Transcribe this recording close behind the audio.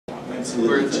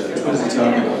Absolutely. What is he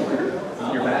talking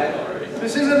about? Your bag?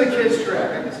 This isn't the kids'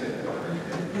 track, I can say that.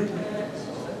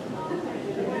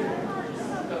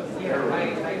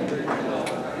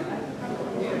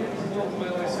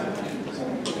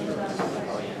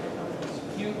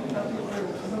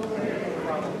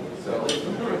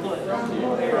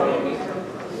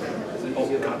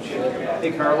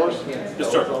 Hey Carlos,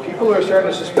 Yes, sir. people are starting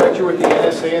to suspect you with the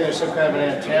NSA and there's some kind of an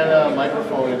antenna,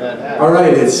 microphone in that hat. All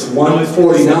right, it's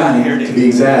 1:49 to be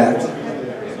exact.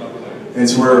 And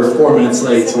so we're 4 minutes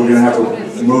late, so we're going to have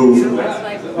to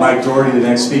move Mike Daugherty, the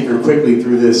next speaker, quickly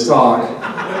through this talk.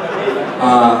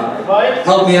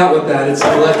 Help me out with that. It's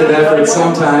a collective effort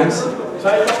sometimes.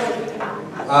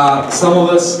 Some of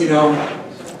us, you know,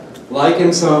 like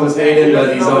him, some of us hate him,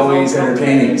 but he's always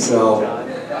entertaining. So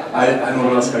I don't know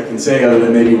what else I can say other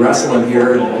than maybe wrestle him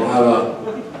here and we'll have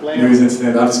a news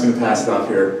incident. I'm just going to pass it off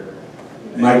here.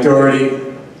 Mike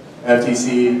Daugherty,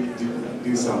 FTC,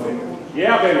 do something.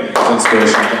 Yeah, baby.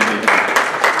 Inspiration, thank you.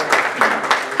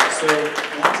 So,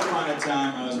 once upon a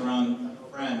time, I was around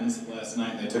friends last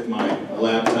night and they took my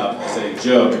laptop as a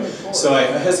joke. So I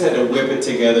just had to whip it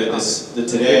together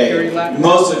today.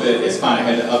 Most of it is fine, I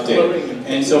had to update it.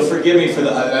 And so forgive me for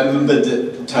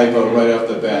the typo right off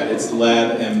the bat. It's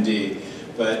LabMD.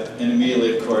 And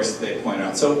immediately, of course, they point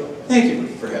out. So thank you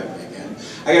for having me again.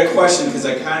 I got a question because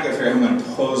I kind of got to figure out how I'm going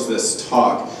to pose this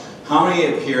talk. How many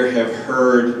of here have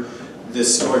heard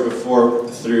this story before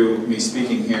through me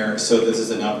speaking here, so this is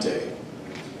an update?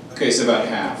 Okay, so about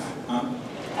half.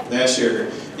 Last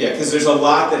year, yeah, because there's a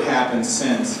lot that happened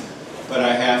since, but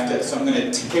I have to, so I'm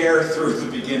going to tear through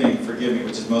the beginning, forgive me,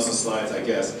 which is most of the slides, I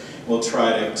guess. We'll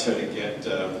try to get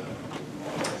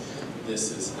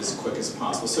this as quick as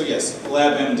possible. So yes,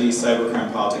 LabMD,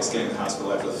 cybercrime politics, getting the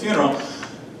hospital after the funeral,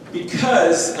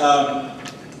 because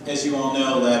as you all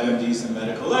know, LabMD is a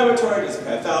medical laboratory, does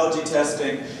pathology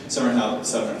testing,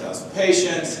 700,000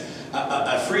 patients,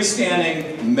 a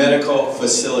freestanding medical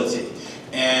facility.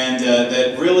 And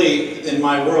that really, in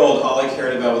my world, all I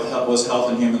cared about was health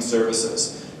and human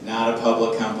services. Not a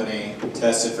public company,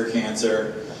 tested for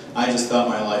cancer. I just thought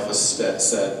my life was set.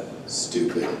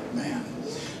 Stupid, man.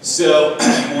 So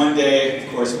one day,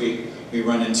 of course, we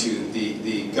run into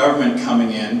the government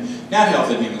coming in, not health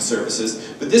and human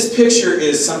services, but this picture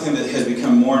is something that has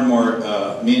become more and more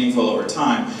meaningful over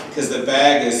time, because the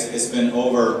bag has been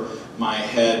over my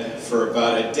head for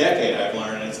about a decade, I've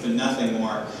learned, and it's been nothing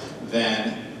more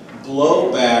than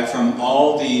blowback from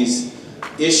all these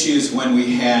issues when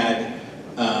we had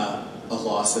a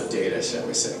loss of data, shall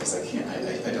we say, because I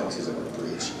don't use the word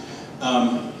breach.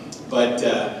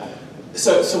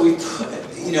 So we put,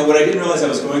 you know, what I didn't realize I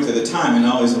was going through at the time, and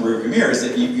always in the rearview mirror, is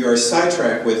that you are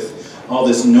sidetracked with all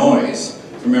this noise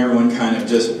from everyone kind of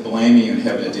just blaming you and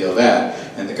having to deal with that,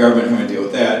 and the government having to deal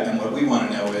with that, and what we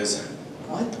want to know is,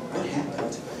 what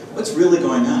happened? What's really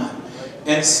going on?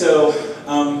 And so,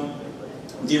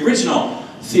 the original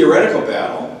theoretical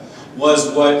battle was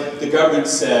what the government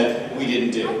said we didn't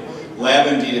do.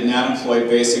 LabMD did not employ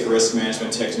basic risk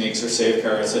management techniques or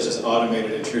safeguards such as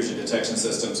automated intrusion detection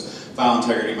systems, file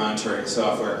integrity monitoring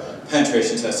software,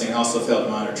 penetration testing, and also failed to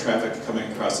monitor traffic coming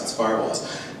across its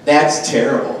firewalls. That's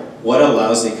terrible. What a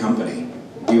lousy company.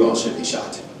 You all should be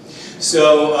shocked.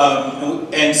 So,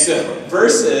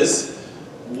 versus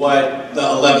what the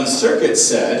 11th Circuit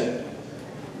said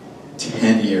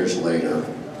 10 years later.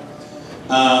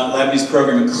 LabMD's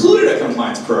program included a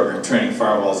compliance program, training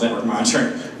firewalls, network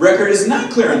monitoring. Record is not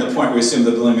clear on the point we assume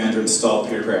the billing manager installed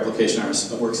peer-to-peer application on our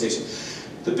workstation.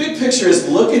 The big picture is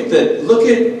look at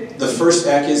the first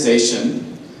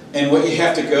accusation and what you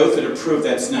have to go through to prove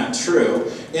that's not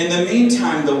true. In the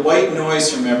meantime, the white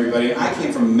noise from everybody, I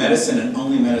came from medicine and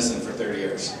only medicine for 30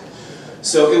 years.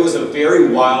 So it was a very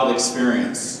wild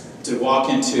experience to walk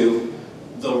into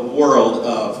the world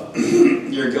of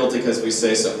you're guilty because we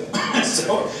say so.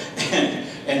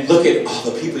 and look at all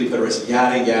the people you put at risk,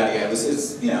 yada, yada, yada.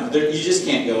 It's, you know, you just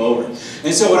can't go over.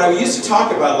 And so what I used to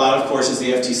talk about a lot, of course, is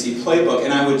the FTC playbook,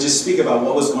 and I would just speak about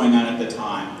what was going on at the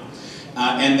time.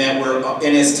 And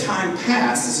as time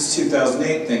passed, this is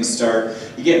 2008, things start,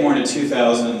 you get more into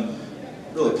 2000,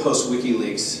 really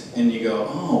post-WikiLeaks, and you go,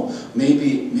 oh,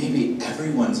 maybe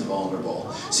everyone's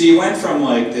vulnerable. So you went from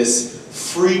like this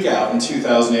freak out in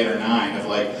 2008 or 9 of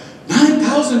like,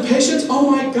 9,000 patients, oh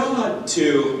my God,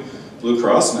 to Blue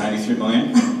Cross, 93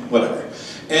 million, whatever.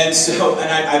 And so,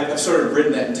 I've sort of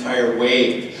ridden that entire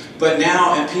wave. But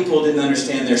now, and people didn't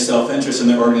understand their self-interest in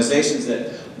their organizations,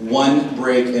 that one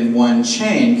break in one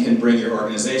chain can bring your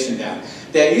organization down.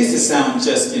 That used to sound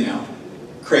just, you know,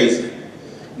 crazy.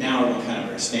 Now everyone kind of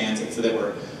understands it, so that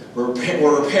We're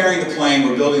repairing the plane,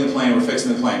 we're building the plane, we're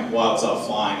fixing the plane while it's all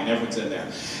flying and everyone's in there.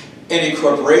 And in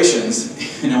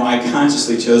corporations, you know, I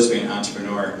consciously chose to be an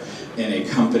entrepreneur in a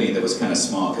company that was kind of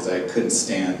small because I couldn't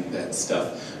stand that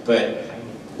stuff. But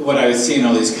what I was seeing in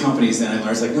all these companies, then I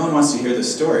learned, it's like, no one wants to hear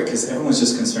this story because everyone's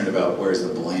just concerned about where's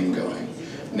the blame going,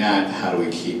 not how do we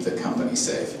keep the company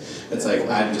safe. It's like,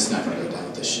 I'm just not going to go down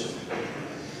with this shit.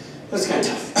 That's kind of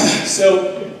tough.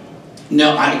 So,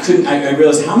 no, I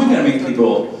realized, how am I going to make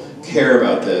people care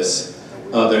about this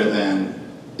other than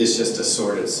it's just a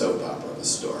sordid soap opera of a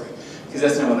story? Because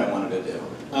that's not what I wanted to do.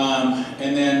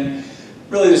 And then,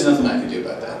 really, there's nothing I could do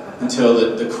about that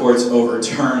until the courts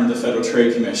overturned the Federal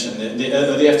Trade Commission. The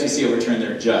FTC overturned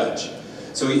their judge.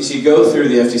 So you go through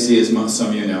the FTC, as some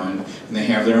of you know, and they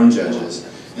have their own judges.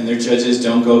 And their judges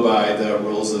don't go by the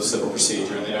rules of civil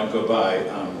procedure, and they don't go by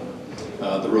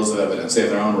the rules of evidence. They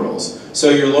have their own rules. So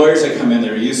your lawyers that come in,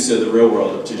 they're used to the real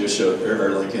world of judicial,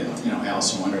 or like in, you know,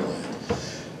 Alice in Wonderland.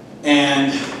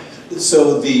 And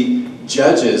so the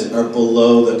judges are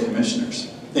below the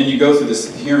commissioners. And you go through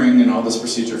this hearing and all this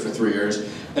procedure for 3 years,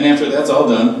 and after that's all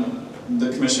done, the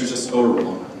commissioners just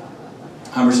overrule them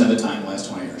 100% of the time in the last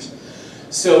 20 years.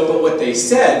 So, but what they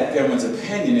said, government's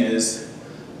opinion is,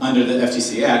 under the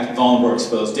FTC Act, vulnerable or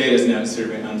exposed data is now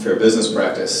considered an unfair business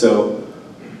practice. So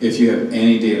if you have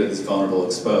any data that's vulnerable or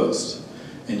exposed,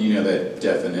 and you know that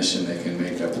definition they can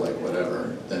make up like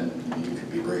whatever, then you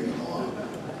could be breaking the law.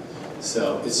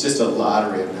 So it's just a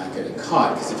lottery of not getting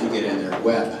caught, because if you get in their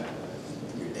web,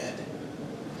 you're dead.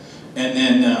 And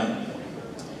then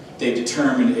they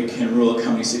determined it can rule a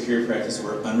company's security practice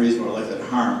or unreasonable or likely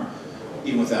harm,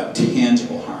 even without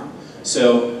tangible harm.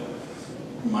 So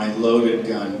my loaded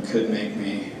gun could make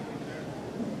me,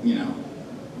 you know,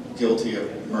 guilty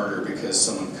of murder because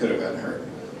someone could have gotten hurt.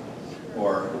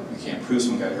 Or you can't prove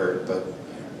someone got hurt, but...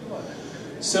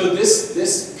 So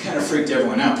this kind of freaked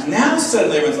everyone out. Now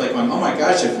suddenly everyone's like, oh my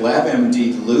gosh, if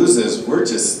LabMD loses, we're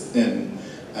just in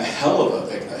a hell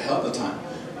of a time.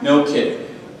 No kidding.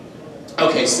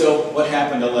 Okay, so what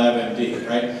happened to LabMD,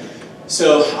 right?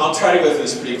 So I'll try to go through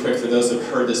this pretty quick for those who have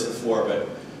heard this before, but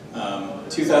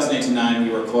 2008 to 9,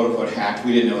 we were quote-unquote hacked.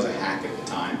 We didn't know it was a hack at the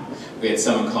time. We had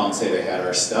someone call and say they had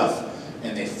our stuff,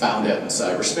 and they found it in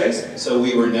cyberspace. So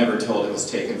we were never told it was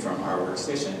taken from our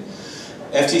workstation.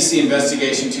 FTC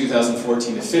investigation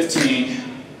 2014 to 15.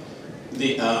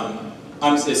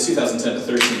 It's 2010 to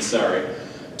 13, sorry.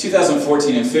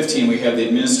 2014 and 15, we have the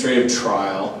administrative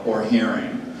trial or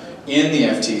hearing in the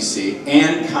FTC,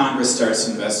 and Congress starts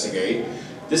to investigate.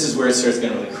 This is where it starts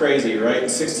getting really crazy, right? In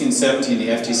 16, 17, the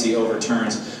FTC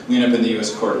overturns. We end up in the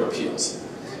US Court of Appeals.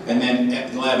 And then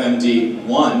LabMD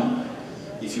 1,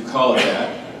 if you call it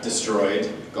that,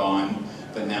 destroyed, gone,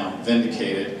 but now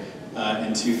vindicated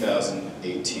in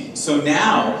 2018. So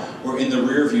now we're in the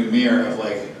rearview mirror of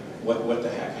like, what the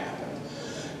heck happened?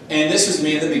 And this was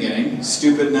me in the beginning,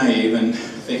 stupid, naive, and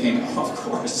thinking, oh, of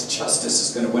course, justice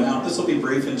is going to win out. This will be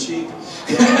brief and cheap.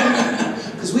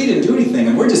 Because we didn't do anything,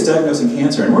 and we're just diagnosing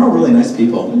cancer, and we're all really nice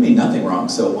people. We mean nothing wrong,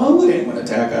 so why would anyone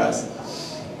attack us?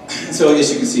 So I guess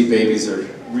you can see babies are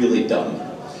really dumb.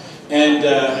 And,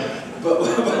 but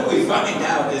what we find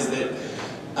out is that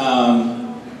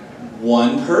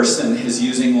one person is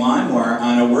using LimeWire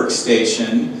on a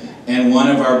workstation, and one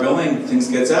of our billing things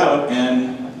gets out,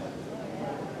 and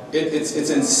it's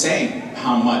insane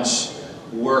how much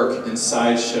work and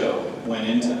sideshow went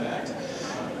into that.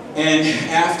 And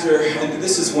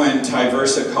this is when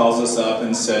Tyversa calls us up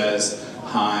and says,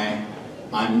 hi,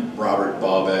 I'm Robert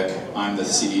Baubeck. I'm the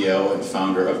CEO and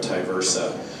founder of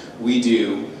Tyversa. We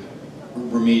do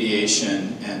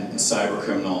remediation and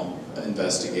cybercriminal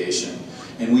investigation.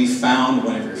 And we found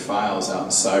one of your files out in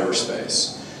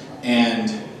cyberspace.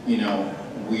 And, you know,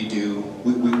 we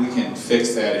can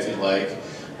fix that if you'd like.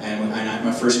 And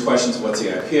my first question is, what's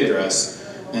the IP address?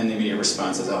 And the immediate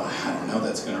response is, oh, I don't know,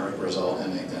 that's going to result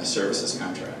in a services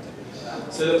contract.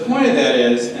 So the point of that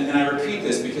is, and I repeat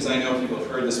this because I know people have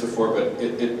heard this before, but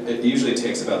it usually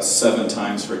takes about 7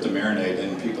 times for it to marinate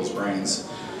in people's brains,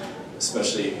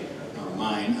 especially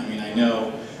mine. I mean, I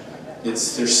know there's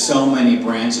so many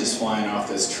branches flying off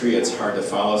this tree, it's hard to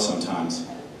follow sometimes.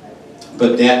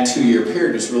 But that 2-year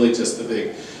period was really just the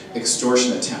big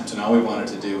extortion attempt, and all we wanted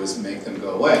to do was make them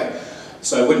go away.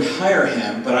 So I wouldn't hire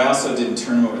him, but I also didn't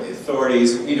turn him over to the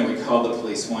authorities. You know, we called the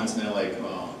police once, and they're like,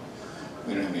 well,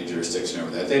 we don't have any jurisdiction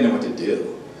over that. They know what to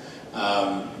do.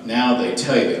 Now they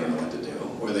tell you they don't know what to do,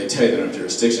 or they tell you they don't have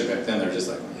jurisdiction. Back then, they're just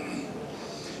like,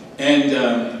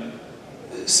 And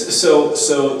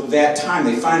so that time,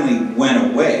 they finally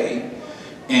went away,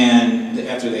 and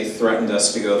after they threatened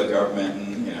us to go to the government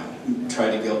and, you know, try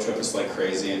tried to guilt trip us like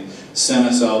crazy and sent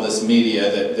us all this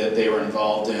media that they were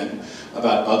involved in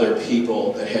about other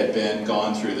people that had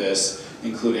gone through this,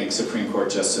 including Supreme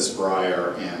Court Justice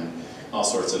Breyer and all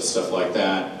sorts of stuff like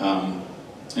that.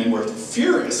 And we're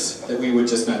furious that we would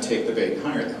just not take the bait and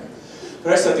hire them.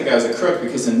 But I just thought the guy was a crook,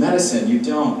 because in medicine, you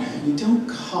don't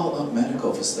call up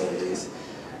medical facilities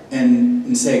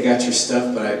and say, I got your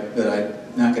stuff, but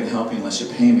I'm not going to help you unless you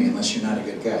pay me, unless you're not a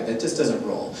good guy. That just doesn't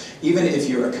roll. Even if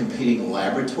you're a competing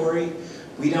laboratory,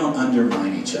 we don't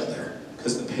undermine each other,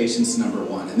 because the patient's number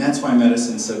one. And that's why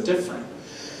medicine's so different.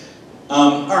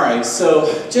 All right, so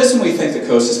just when we think the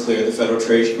coast is clear, the Federal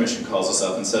Trade Commission calls us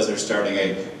up and says they're starting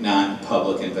a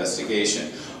non-public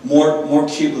investigation. More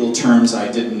cute little terms,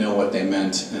 I didn't know what they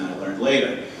meant, and I learned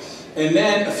later. And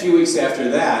then a few weeks after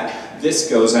that, this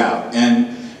goes out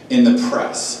and in the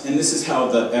press. And this is how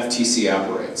the FTC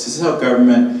operates. This is how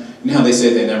government, you know how they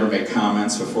say they never make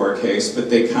comments before a case, but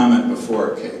they comment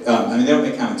before a case. I mean, they don't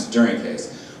make comments during a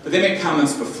case, but they make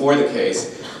comments before the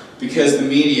case, because the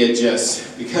media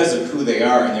just, because of who they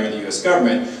are and they're the US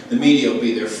government, the media will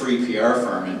be their free PR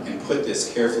firm and put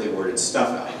this carefully worded stuff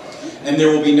out. And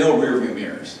there will be no rearview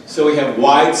mirrors. So we have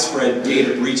widespread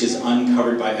data breaches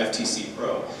uncovered by FTC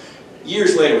Pro.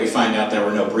 Years later we find out there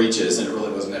were no breaches and it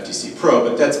really wasn't FTC Pro,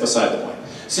 but that's beside the point.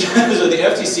 So the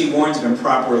FTC warns of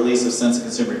improper release of sensitive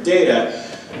consumer data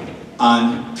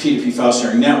on P2P file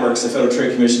sharing networks. The Federal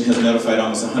Trade Commission has notified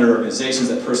almost 100 organizations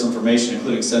that personal information,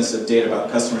 including sensitive data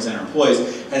about customers and employees,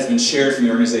 has been shared from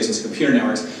the organization's computer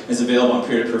networks and is available on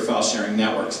peer-to-peer file sharing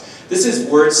networks. This is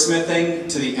wordsmithing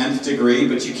to the nth degree,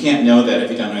 but you can't know that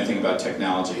if you don't know anything about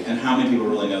technology. And how many people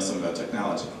really know something about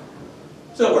technology?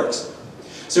 So it works.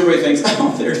 So everybody thinks,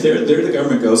 oh, there the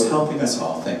government goes, helping us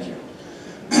all, thank you.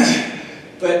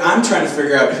 But I'm trying to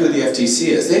figure out who the FTC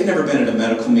is. They've never been at a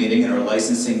medical meeting or a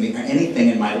licensing meeting or anything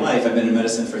in my life. I've been in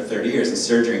medicine for 30 years, in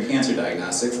surgery and cancer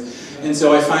diagnostics. And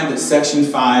so I find that Section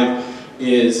 5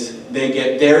 is,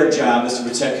 their job is to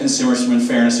protect consumers from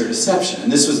unfairness or deception.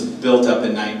 And this was built up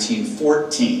in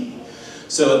 1914.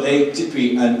 So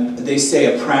they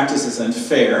say a practice is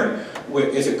unfair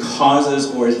if it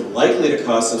causes or is likely to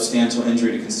cause substantial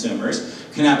injury to consumers,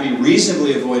 cannot be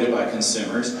reasonably avoided by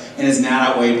consumers, and is not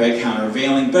outweighed by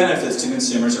countervailing benefits to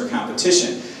consumers or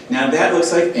competition. Now that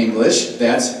looks like English,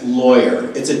 that's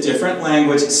lawyer. It's a different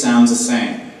language, it sounds the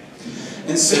same.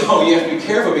 And so you have to be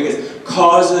careful, because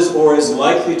causes or is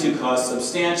likely to cause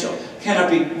substantial, cannot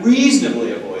be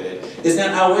reasonably avoided, is not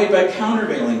outweighed by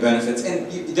countervailing benefits,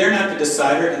 and they're not the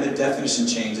decider, and the definition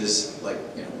changes like,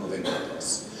 you know, moving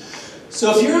goalposts.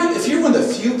 So if you're one of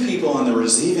the few people on the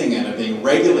receiving end of being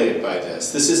regulated by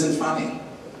this isn't funny.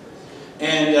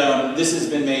 And this has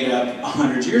been made up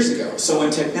 100 years ago. So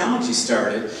when technology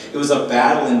started, it was a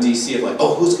battle in DC of like,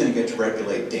 oh, who's going to get to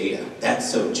regulate data? That's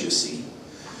so juicy.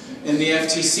 And the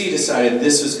FTC decided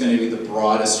this was going to be the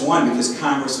broadest one, because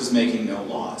Congress was making no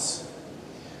laws.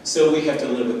 So we have to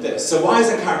live with this. So why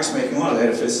isn't Congress making laws?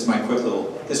 This is my quick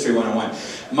little History 101.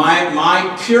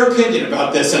 My pure opinion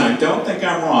about this, and I don't think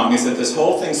I'm wrong, is that this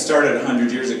whole thing started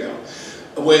 100 years ago,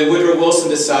 when Woodrow Wilson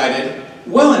decided,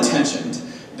 well-intentioned,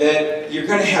 that you're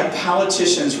going to have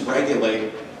politicians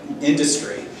regulate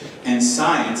industry and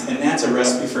science, and that's a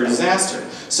recipe for disaster.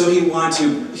 So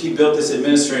he built this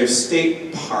administrative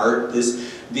state part,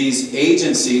 these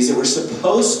agencies that were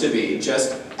supposed to be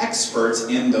just experts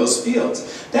in those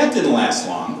fields. That didn't last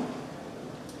long.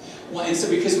 Well, and so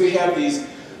because we have these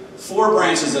three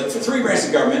branches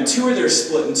of government, two of them are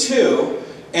split in two,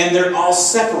 and they're all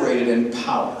separated in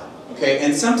power. Okay,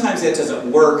 and sometimes that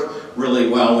doesn't work really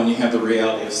well when you have the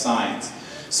reality of science.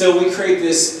 So we create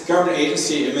this government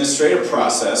agency administrative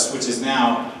process, which is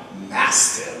now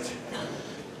massive.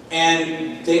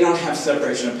 And they don't have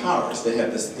separation of powers. They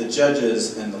have the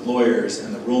judges and the lawyers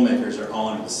and the rulemakers are all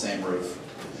under the same roof.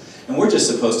 And we're just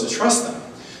supposed to trust them.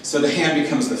 So the hand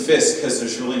becomes the fist, because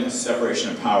there's really no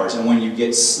separation of powers. And when you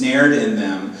get snared in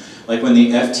them, like when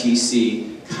the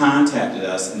FTC contacted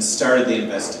us and started the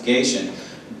investigation,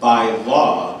 by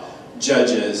law,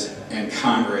 judges and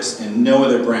Congress and no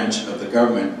other branch of the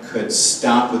government could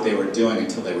stop what they were doing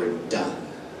until they were done.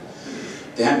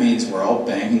 That means we're all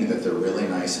banking that they're really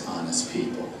nice, honest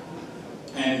people.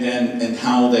 And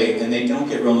they don't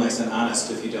get real nice and honest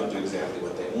if you don't do exactly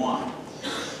what they want.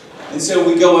 And so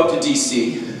we go up to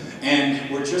DC,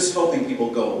 and we're just hoping people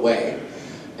go away.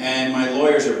 And my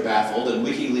lawyers are baffled, and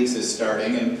WikiLeaks is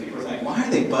starting, and people are like, why are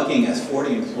they bugging us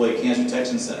 40-employee Cancer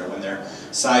Detection Center when they're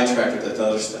sidetracked with this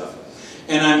other stuff?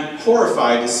 And I'm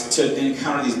horrified to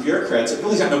encounter these bureaucrats that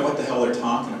really don't know what the hell they're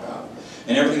talking about.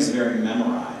 And everything's very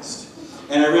memorized.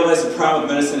 And I realized the problem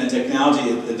with medicine and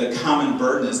technology, the common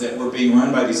burden is that we're being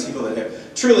run by these people that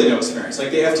have truly no experience.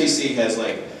 Like the FTC has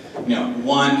like, you know,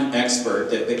 one expert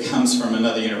that comes from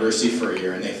another university for a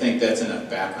year, and they think that's enough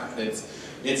background.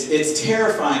 It's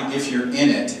terrifying if you're in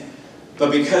it,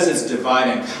 but because it's divide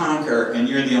and conquer, and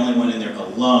you're the only one in there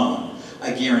alone,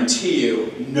 I guarantee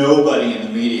you, nobody in the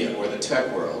media or the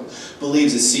tech world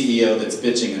believes a CEO that's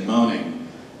bitching and moaning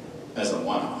as a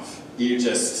one-off. You're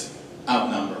just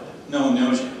outnumbered. No one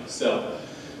knows you. So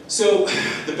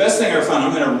the best thing I ever found,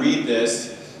 I'm going to read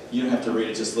this. You don't have to read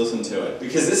it, just listen to it.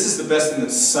 Because this is the best thing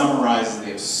that summarizes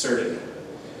the absurdity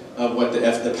of what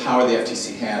the power the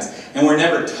FTC has. And we're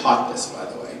never taught this, by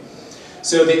the way.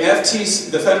 So the FTC,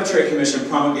 the Federal Trade Commission,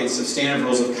 promulgates substantive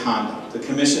rules of conduct. The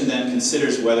Commission then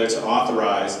considers whether to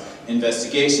authorize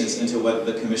investigations into whether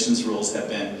the Commission's rules have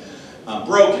been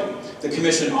broken. The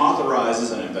Commission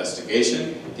authorizes an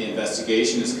investigation. The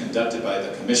investigation is conducted by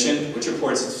the Commission, which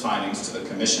reports its findings to the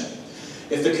Commission.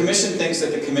 If the Commission thinks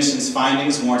that the Commission's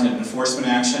findings warrant an enforcement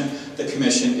action, the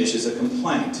Commission issues a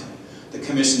complaint. The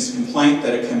Commission's complaint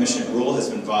that a Commission rule has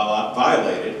been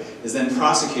violated is then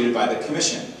prosecuted by the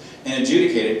Commission and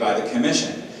adjudicated by the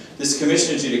Commission. This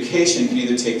Commission adjudication can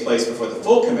either take place before the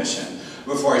full Commission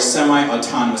or before a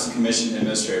semi-autonomous Commission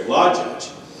administrative law judge.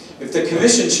 If the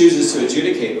Commission chooses to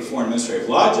adjudicate before an administrative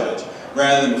law judge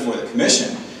rather than before the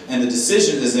Commission, and the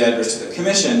decision is adverse to the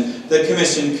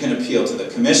Commission can appeal to the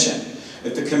Commission.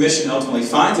 If the Commission ultimately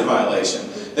finds a violation,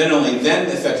 then only then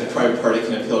the affected private party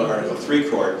can appeal to Article 3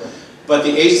 court. But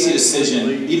the agency decision,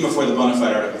 even before the bona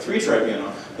fide Article 3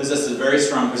 tribunal, possesses a very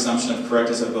strong presumption of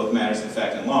correctness of both matters in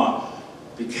fact and law,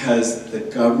 because the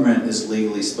government is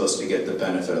legally supposed to get the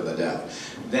benefit of the doubt.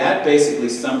 That basically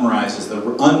summarizes the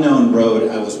unknown road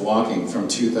I was walking from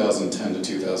 2010 to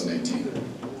 2018.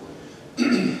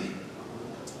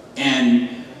 And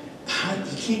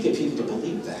you can't get people to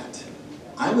believe that.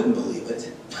 I wouldn't believe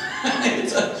it.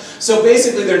 So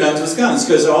basically they're nuns with guns,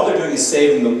 because all they're doing is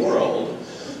saving the world,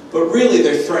 but really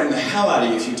they're threatening the hell out of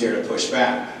you if you dare to push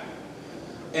back.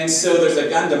 And so there's a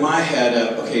gun to my head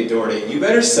of, okay, Daugherty, you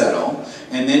better settle,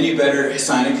 and then you better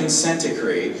sign a consent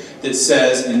decree that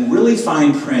says, in really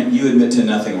fine print, you admit to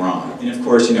nothing wrong. And of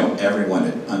course, you know,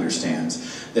 everyone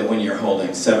understands that when you're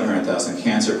holding 700,000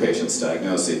 cancer patients'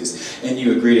 diagnoses, and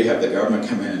you agree to have the government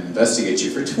come in and investigate you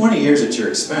for 20 years at your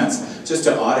expense, just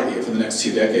to audit you for the next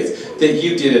 2 decades, that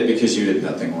you did it because you did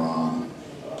nothing wrong.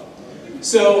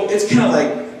 So it's kind of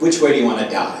like, which way do you want to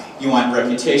die? You want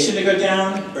reputation to go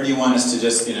down, or do you want us to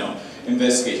just, you know,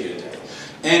 investigate you to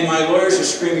death? And my lawyers are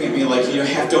screaming at me like, you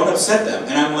know, don't upset them.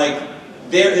 And I'm like,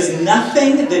 there is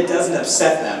nothing that doesn't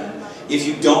upset them if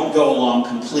you don't go along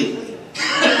completely.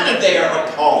 They are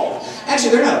appalled.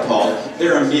 Actually, they're not appalled,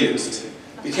 they're amused.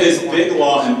 Because big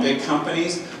law and big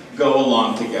companies go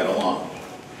along to get along.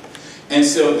 And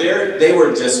so they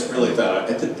were just really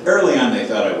early on they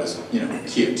thought I was, you know,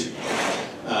 cute.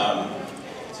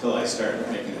 Until I started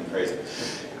making them crazy.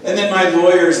 And then my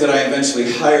lawyers that I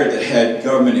eventually hired that had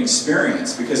government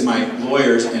experience, because my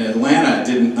lawyers in Atlanta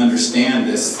didn't understand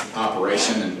this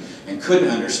operation and couldn't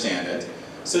understand it.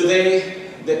 So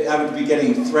I would be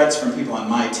getting threats from people on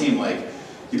my team like,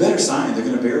 you better sign, they're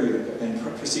going to bury you in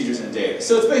procedures and data.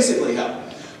 So it's basically hell.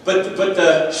 But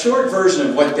the short version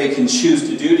of what they can choose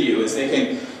to do to you is they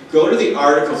can go to the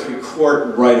Article 3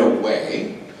 court right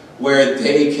away, where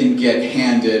they can get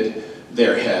handed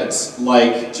their heads,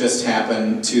 like just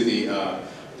happened to the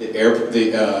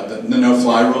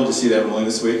no-fly rule. Did you see that ruling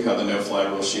this week? How the no-fly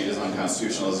rule sheet is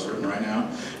unconstitutional as it's written right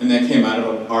now? And that came out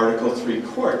of an Article 3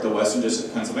 court, the Western District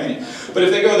of Pennsylvania. But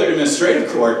if they go to their administrative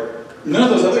court, none of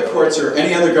those other courts or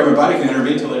any other government body can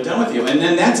intervene until they're done with you. And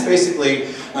then that's basically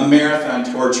a marathon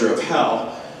torture of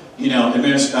hell. You know,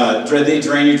 they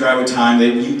drain you dry with time,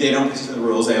 they don't consider the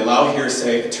rules, they allow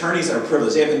hearsay, attorneys are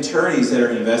privileged. They have attorneys that are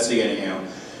investigating you,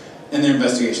 and their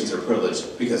investigations are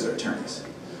privileged because they're attorneys.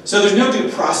 So there's no due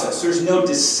process, there's no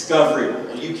discovery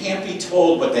rule. You can't be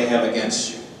told what they have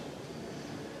against you.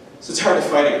 So it's hard to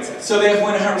fight against it. So they have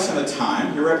 100% of the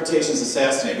time, your reputation is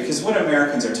assassinated, because what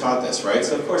Americans are taught this, right?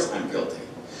 So of course I'm guilty.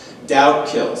 Doubt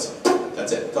kills.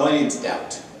 That's it. All I need is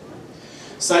doubt.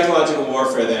 Psychological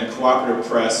warfare then, cooperative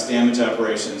press, damage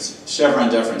operations, Chevron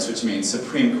deference, which means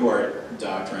Supreme Court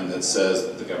doctrine that says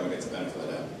that the government gets the benefit of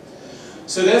that.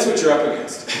 So that's what you're up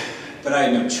against. But I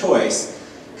had no choice,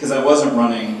 because I wasn't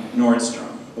running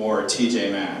Nordstrom, or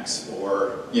TJ Maxx,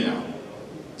 or, you know,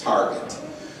 Target.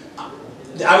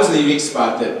 I was in the unique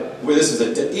spot where this was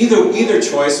either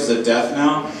choice was a death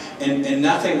knell, and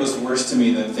nothing was worse to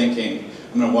me than thinking,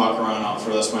 I'm going to walk around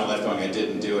for the rest of my life going, I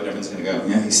didn't do it, everyone's going to go,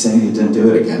 yeah, he's saying he didn't do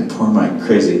it again, poor Mike,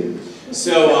 crazy.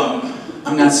 So,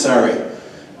 I'm not sorry.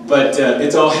 But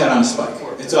it's all head on spike.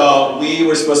 It's all, we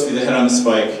were supposed to be the head on the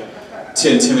spike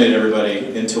to intimidate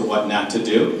everybody into what not to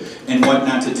do. And what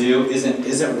not to do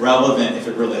isn't relevant if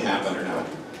it really happened or not.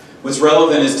 What's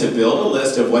relevant is to build a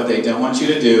list of what they don't want you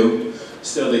to do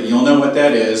so that you'll know what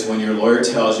that is when your lawyer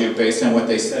tells you based on what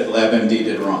they said LabMD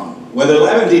did wrong. Whether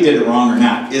LabMD did it wrong or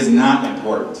not is not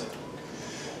important.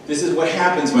 This is what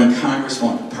happens when Congress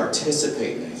won't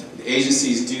participate in anything. The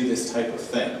agencies do this type of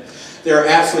thing. There are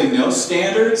absolutely no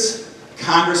standards.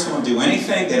 Congress won't do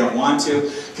anything. They don't want to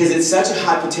because it's such a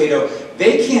hot potato.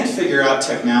 They can't figure out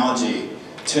technology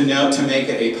to make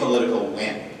it a political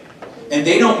win. And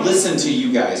they don't listen to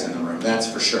you guys in the room,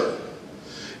 that's for sure.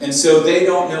 And so they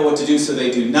don't know what to do, so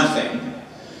they do nothing.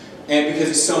 And because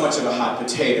it's so much of a hot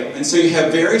potato. And so you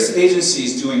have various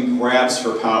agencies doing grabs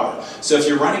for power. So if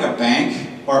you're running a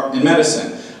bank, or in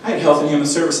medicine, I had Health and Human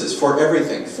Services for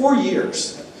everything, 4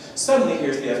 years. Suddenly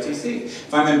here's the FTC.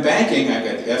 If I'm in banking, I've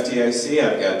got the FDIC,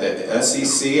 I've got the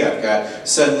SEC, I've got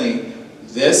suddenly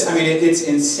this. I mean, it's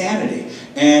insanity.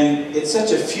 And it's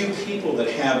such a few people that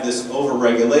have this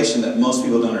over-regulation that most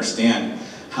people don't understand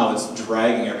how it's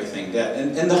dragging everything down.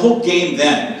 And the whole game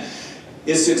then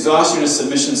is to exhaust you in a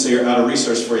submission so you're out of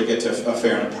resource before you get to a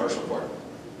fair and impartial court.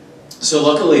 So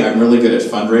luckily I'm really good at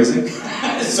fundraising.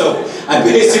 So I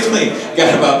basically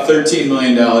got about $13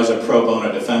 million of pro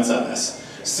bono defense on this.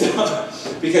 So,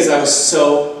 because I was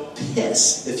so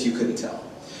pissed, if you couldn't tell.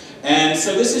 And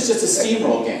so this is just a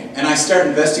steamroll game. And I started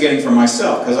investigating for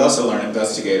myself, because I also learned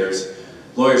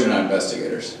lawyers are not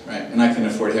investigators, right? And I couldn't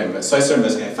afford to have investigators. So I started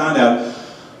investigating. I found out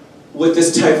with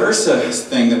this Tyversa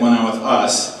thing that went on with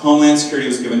us, Homeland Security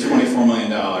was given $24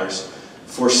 million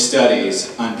for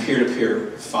studies on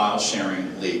peer-to-peer file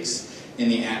sharing leaks in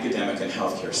the academic and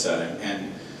healthcare setting.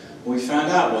 And what we found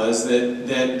out was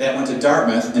that went to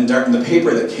Dartmouth, and the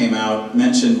paper that came out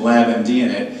mentioned LabMD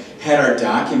in it, had our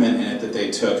document in it that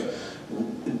they took,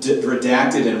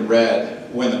 redacted and read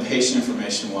when the patient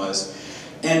information was,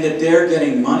 and that they're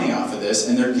getting money off of this,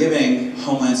 and they're giving,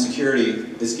 Homeland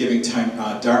Security is giving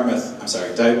Dartmouth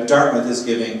is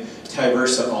giving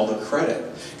Tyversa all the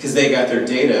credit, because they got their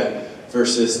data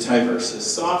versus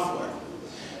Tyversa's software.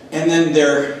 And then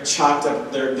they're chalked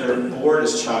up, their board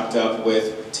is chalked up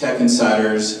with tech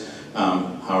insiders,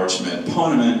 Howard Schmidt,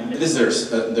 Poneman, this is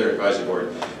their advisory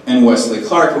board, and Wesley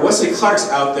Clark. But Wesley Clark's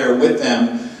out there with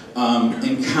them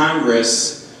in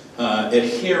Congress at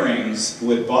hearings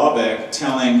with Baalbek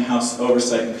telling House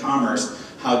Oversight and Commerce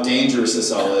how dangerous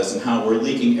this all is and how we're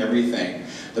leaking everything,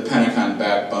 the Pentagon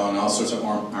backbone, all sorts of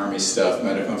Army stuff,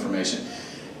 medical information.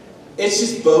 It's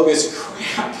just bogus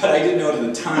crap, but I didn't know it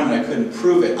at the time and I couldn't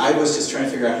prove it. I was just trying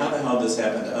to figure out how the hell this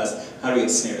happened to us, how do we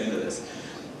get snared into this.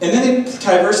 And then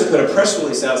Tyversa put a press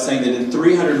release out saying they did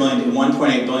 300 million to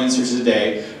 1.8 billion searches a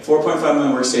day, 4.5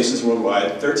 million workstations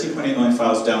worldwide, 13.8 million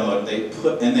files downloaded. They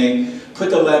put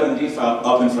the LabMD file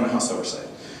up in front of House Oversight.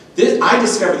 I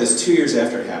discovered this 2 years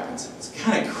after it happens. It's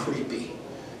kind of creepy,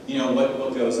 you know,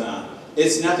 what goes on.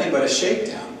 It's nothing but a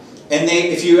shakedown. And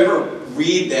if you ever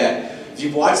read that, if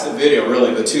you've watched the video,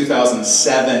 really, the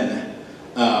 2007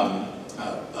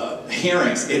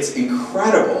 hearings, it's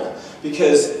incredible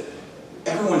because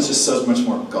everyone's just so much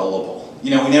more gullible.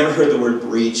 You know, we never heard the word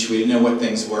breach, we didn't know what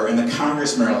things were, and the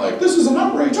congressmen are like, this is an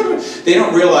outrage. They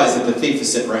don't realize that the thief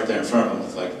is sitting right there in front of them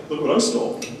with like, look what I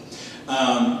stole.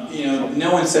 You know,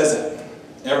 no one says it.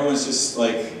 Everyone's just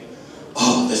like,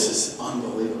 oh, this is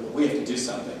unbelievable. We have to do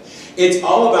something. It's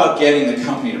all about getting the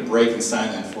company to break and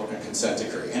sign that consent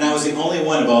decree. And I was the only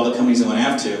one of all the companies I went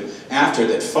after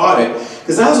that fought it,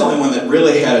 because I was the only one that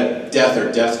really had a death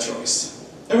or death choice.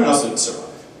 Everyone else didn't survive.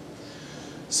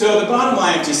 So the bottom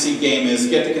line FTC game is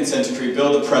get the consent decree,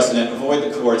 build a precedent, avoid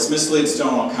the courts, mislead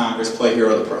Stonewall Congress, play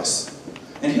hero of the press.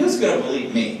 And who's going to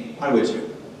believe me? Why would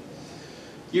you?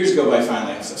 Years go by,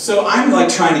 finally. So I'm like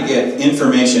trying to get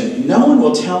information. No one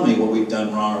will tell me what we've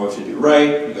done wrong or what we should do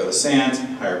right. We go to Sant,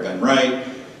 hire Ben Wright.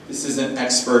 This is an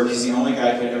expert. He's the only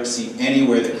guy I could ever see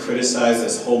anywhere that criticized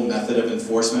this whole method of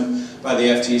enforcement by the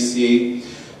FTC.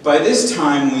 By this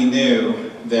time, we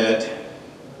knew that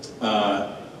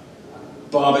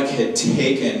Baalbek had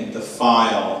taken the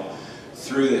file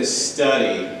through this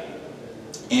study,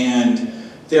 and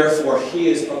therefore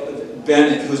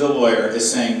Bennett, who's a lawyer, is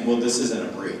saying, well, this isn't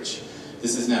a breach.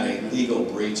 This is not a legal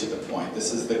breach at the point.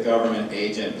 This is the government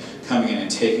agent coming in and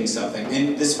taking something,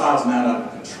 and this file's not out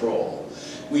of control.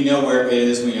 We know where it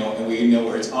is, we know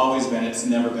where it's always been, it's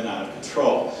never been out of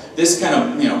control. This kind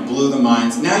of, you know, blew the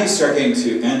minds. Now you start getting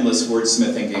to endless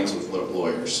wordsmithing games with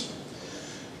lawyers.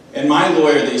 And my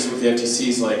lawyer that used to work at the FTC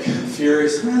is like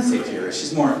furious, I don't say furious,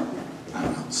 she's more, I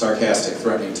don't know, sarcastic,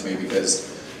 threatening to me because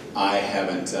I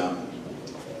haven't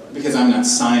because I'm not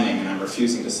signing and I'm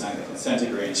refusing to sign the consent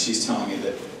decree, and she's telling me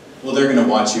that, well, they're going to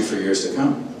watch you for years to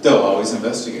come. They'll always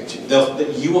investigate you.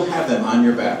 You will have them on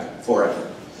your back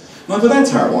forever. I'm like, well,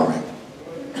 that's heartwarming.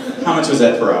 How much was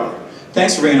that per hour?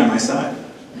 Thanks for being on my side.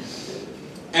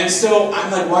 And so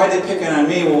I'm like, why are they picking on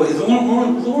me? Well, the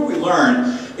more we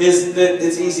learn is that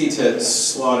it's easy to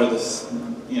slaughter this.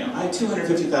 You know, I had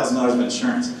 $250,000 of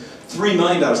insurance, $3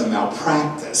 million in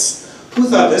malpractice. Who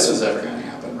thought this was ever going to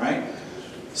happen, right?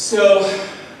 So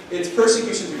it's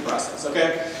persecution through process,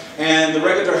 okay? And the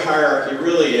regulatory hierarchy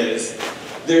really is,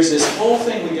 there's this whole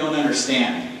thing we don't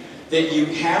understand that you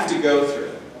have to go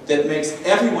through that makes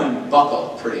everyone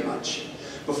buckle, pretty much,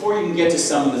 before you can get to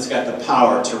someone that's got the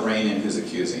power to rein in who's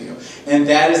accusing you. And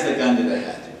that is the gun to the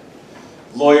head.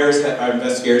 Lawyers are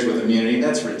investigators with immunity.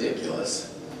 That's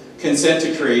ridiculous. Consent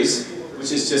decrees,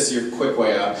 which is just your quick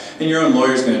way out. And your own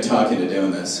lawyer's going to talk into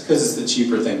doing this, because it's the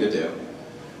cheaper thing to do.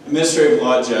 Administrative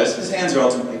law judge, his hands are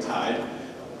ultimately tied.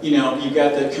 You know, you've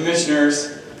got the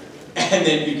commissioners, and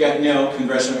then you've got no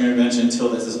congressional intervention until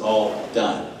this is all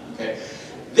done. Okay?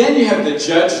 Then you have the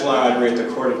judge lottery at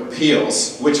the Court of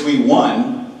Appeals, which we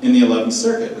won in the 11th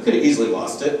Circuit. We could have easily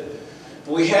lost it.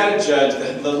 But we had a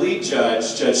judge, the lead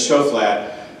judge, Judge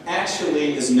Schoflat,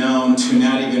 actually is known to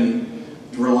not even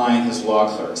rely on his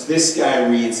law clerks. This guy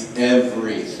reads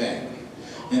everything.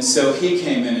 And so he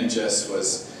came in and just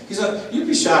was, he's like, you'd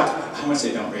be shocked how much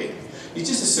they don't read. You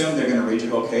just assume they're going to read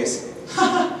your whole case.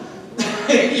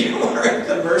 You are at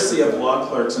the mercy of law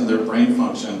clerks and their brain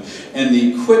function and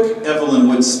the quick Evelyn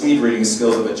Wood speed reading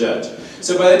skills of a judge.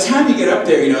 So by the time you get up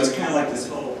there, you know, it's kind of like this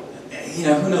whole, you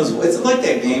know, who knows, it's like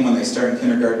that game when they start in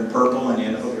kindergarten purple and you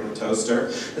end up with a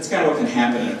toaster. That's kind of what can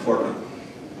happen in a courtroom.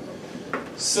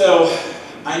 So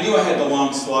I knew I had the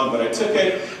long slog, but I took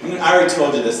it. I mean, I already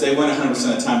told you this, they went 100%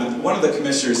 of the time, but one of the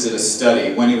commissioners did a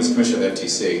study when he was commissioner of the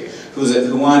FTC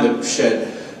who wanted to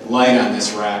shed light on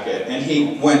this racket, and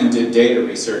he went and did data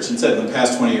research and said in the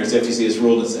past 20 years, the FTC has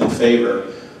ruled us in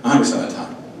favor 100% of the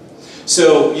time.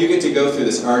 So you get to go through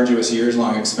this arduous,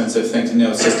 years-long, expensive thing to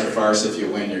know it's just a farce. If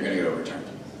you win, you're going to get overturned.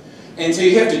 And so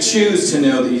you have to choose to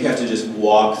know that you have to just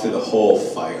walk through the whole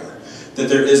fire. That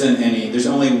there isn't any, there's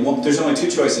only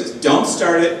two choices. Don't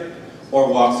start it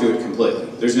or walk through it completely.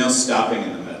 There's no stopping in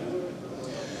the middle.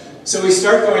 So we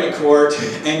start going to court,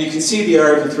 and you can see the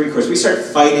Article 3 courts. We start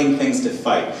fighting things to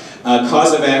fight.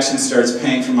 Cause of action starts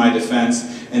paying for my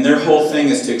defense, and their whole thing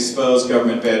is to expose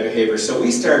government bad behavior. So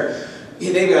we start,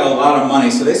 they've got a lot of money,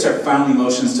 so they start filing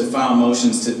motions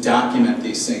to document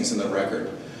these things in the record.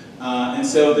 And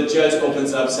so the judge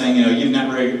opens up saying, you know, you've not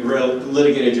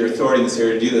litigated your authority in this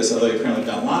area to do this, although you've apparently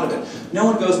done a lot of it. No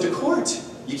one goes to court.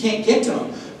 You can't get to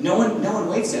them. No one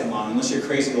waits that long unless you're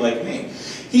crazy like me.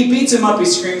 He beats him up, he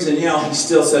screams and yells, he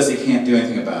still says he can't do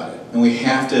anything about it. And we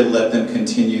have to let them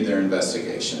continue their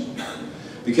investigation.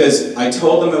 Because I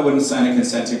told them I wouldn't sign a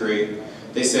consent decree.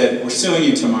 They said, we're suing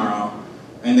you tomorrow.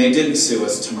 And they didn't sue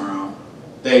us tomorrow.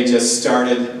 They just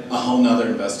started a whole nother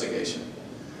investigation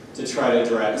to try to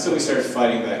drag. So we started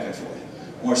fighting back and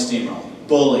forth. More steamrolling,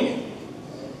 bullying.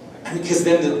 And because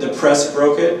then the press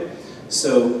broke it.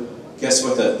 So guess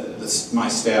what my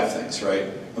staff thinks, right?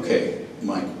 Okay,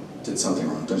 Mike did something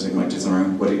wrong. Don't you think Mike did something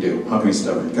wrong? What did he do? How come he's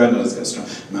stubborn? God knows this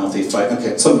guy's strong. Mouthy, fight.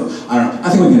 Okay, something wrong. I don't know. I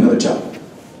think we can get another job.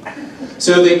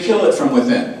 So they kill it from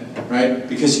within, right?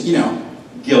 Because, you know,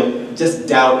 guilt, just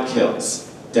doubt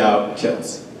kills. Doubt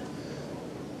kills.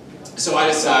 So I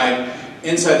decide,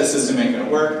 inside the system ain't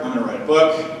gonna work. I'm gonna write a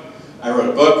book. I wrote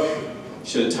a book.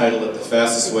 Should have titled it The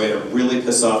Fastest Way to Really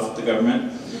Piss Off the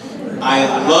Government.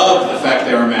 I love the fact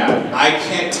they were mad. I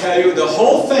can't tell you, the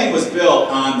whole thing was built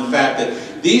on the fact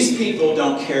that these people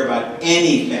don't care about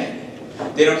anything.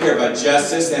 They don't care about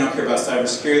justice, they don't care about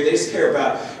cybersecurity, they just care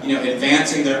about, you know,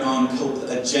 advancing their own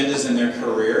agendas in their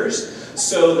careers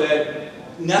so that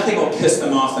nothing will piss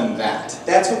them off than that.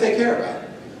 That's what they care about.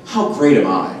 How great am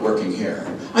I working here?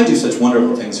 I do such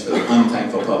wonderful things for the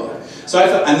unthankful public. So I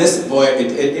thought, and this, boy,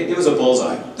 it was a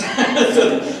bullseye.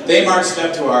 So they marched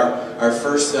up to our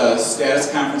first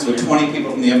status conference with 20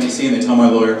 people from the FTC, and they told my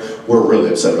lawyer, we're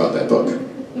really upset about that book.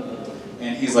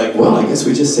 And he's like, well, I guess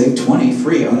we just saved 20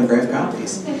 free autographed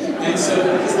copies. And so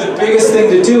the biggest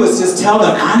thing to do is just tell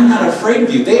them, I'm not afraid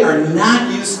of you. They are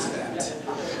not used to that.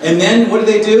 And then what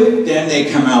do? Then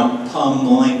they come out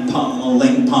pummeling,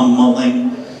 pummeling, pummeling.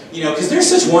 You know, because they're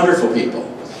such wonderful people.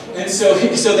 And so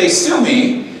they sue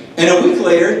me, and a week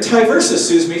later, Ty Versus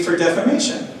sues me for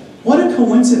defamation. What a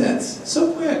coincidence.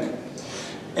 So quick.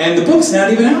 And the book's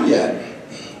not even out yet.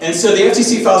 And so the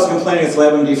FTC files a complaint against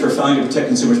LabMD for failing to protect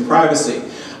consumers' privacy.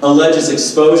 alleges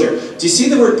exposure. Do you see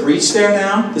the word breach there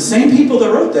now? The same people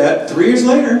that wrote that 3 years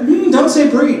later, don't say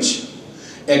breach.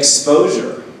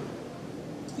 Exposure.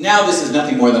 Now this is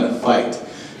nothing more than a fight.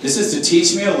 This is to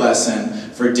teach me a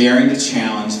lesson for daring to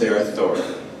challenge their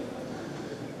authority.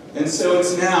 And so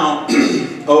it's now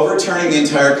overturning the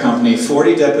entire company,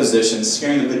 40 depositions,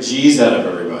 scaring the bejeez out of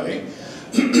everybody.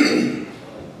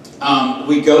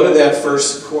 We go to that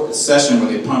first court session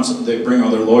where they bring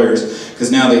all their lawyers,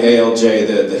 because now the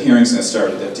ALJ, the hearing's going to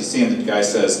start at the FTC, and the guy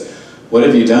says, what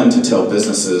have you done to tell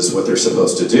businesses what they're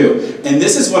supposed to do? And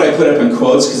this is what I put up in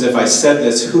quotes, because if I said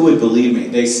this, who would believe me?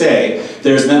 They say,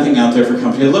 there's nothing out there for a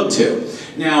company to look to.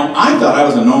 Now, I thought I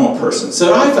was a normal person,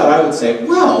 so I thought I would say,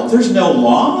 well, there's no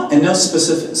law and no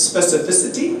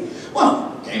specificity.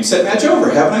 Well, game, set, match,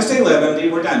 over. Have a nice day, LabMD,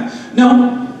 we're done.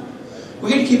 No. We're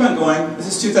going to keep on going. This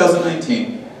is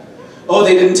 2019. Oh,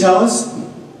 they didn't tell us?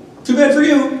 Too bad for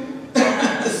you.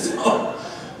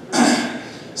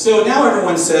 So now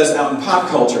everyone says out in pop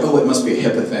culture, oh, it must be a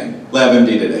HIPAA thing. LabMD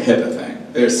did a HIPAA thing.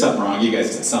 There's something wrong. You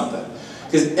guys did something.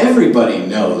 Because everybody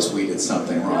knows we did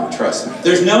something wrong, trust me.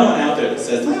 There's no one out there that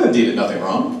says, LabMD did nothing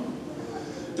wrong.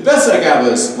 The best I got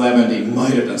was LabMD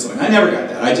might have done something. I never got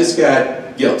that. I just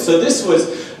got guilt. So this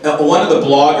was one of the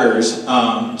bloggers,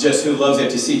 just who loves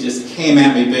FTC, just came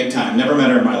at me big time. Never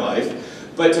met her in my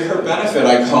life. But to her benefit,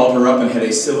 I called her up and had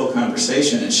a civil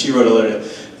conversation, and she wrote a letter to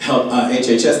help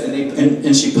HHS,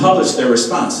 and she published their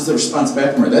response. This is the response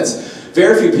back from her. That's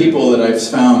very few people that I've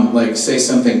found like say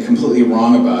something completely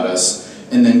wrong about us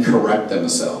and then correct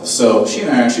themselves. So she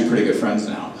and I are actually pretty good friends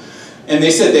now. And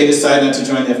they said they decided not to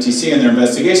join the FTC in their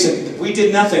investigation. We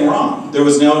did nothing wrong. There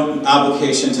was no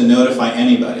obligation to notify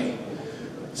anybody.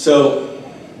 So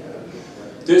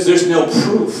there's no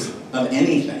proof of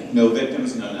anything. No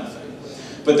victims, no nothing.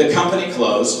 But the company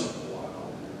closed.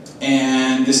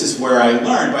 And this is where I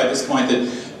learned by this point that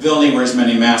villainy wears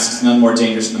many masks, none more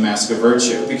dangerous than the mask of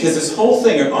virtue. Because this whole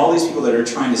thing are all these people that are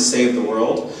trying to save the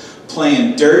world,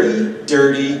 playing dirty,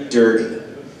 dirty, dirty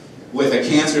with a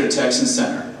cancer detection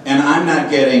center. And I'm not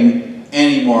getting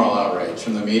any moral outrage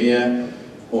from the media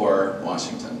or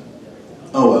Washington.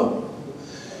 Oh well.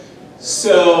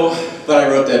 So, but I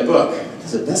wrote that book.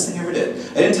 That's the best thing I ever did.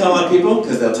 I didn't tell a lot of people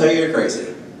because they'll tell you you're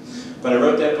crazy. But I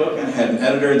wrote that book and I had an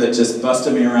editor that just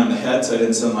busted me around the head so I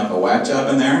didn't sound like a whack job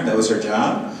in there. That was her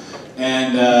job.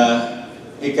 And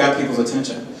it got people's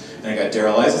attention. And I got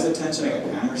Darrell Ice's attention, I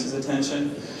got Congress's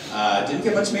attention. Didn't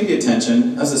get much media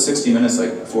attention. I was at 60 Minutes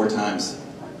like 4 times.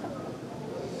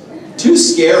 Too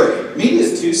scary.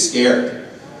 Media's too scared.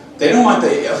 They don't want the,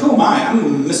 who am I?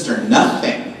 I'm Mr.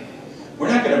 Nothing. We're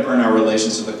not going to burn our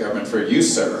relations with the government for you,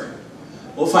 sir.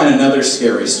 We'll find another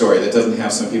scary story that doesn't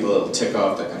have some people that will tick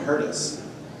off that can hurt us.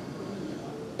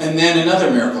 And then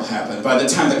another miracle happened. By the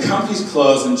time the company's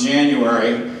closed in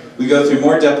January, we go through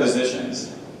more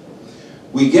depositions.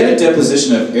 We get a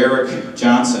deposition of Eric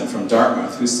Johnson from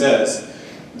Dartmouth who says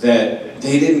that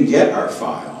they didn't get our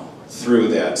file through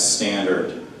that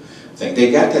standard thing.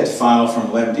 They got that file from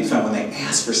LabMD file when they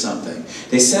asked for something.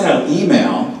 They sent out an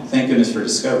email, thank goodness for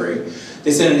discovery.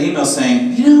 They sent an email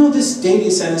saying, you know, this data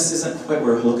you sent us isn't quite what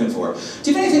we're looking for.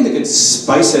 Do you have anything that could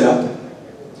spice it up?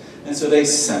 And so they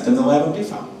sent them the LabMD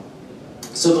file.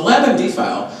 So the LabMD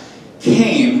file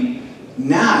came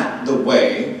not the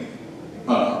way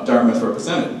Dartmouth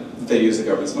represented that they use the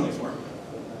government's money for.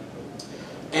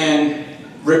 And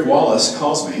Rick Wallace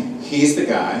calls me. He's the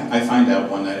guy, I find out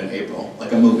one night in April,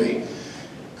 like a movie,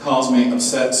 calls me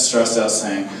upset, stressed out,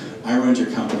 saying, I ruined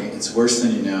your company, it's worse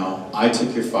than you know, I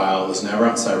took your file, it was never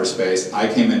out in cyberspace,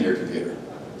 I came into your computer.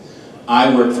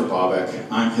 I work for Bobek,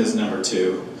 I'm his number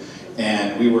 2,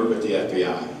 and we work with the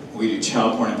FBI. We do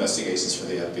child porn investigations for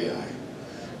the FBI.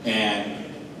 And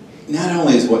not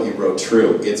only is what you wrote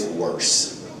true, it's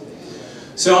worse.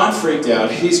 So I'm freaked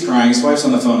out, he's crying, his wife's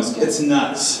on the phone, it's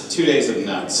nuts, 2 days of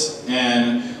nuts.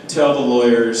 And tell the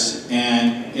lawyers,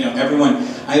 and you know, everyone,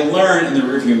 I learned in the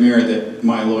rearview mirror that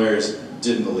my lawyers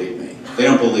didn't believe me. They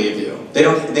don't believe you. They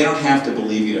don't have to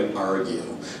believe you to argue.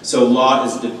 So law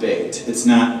is debate. It's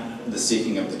not the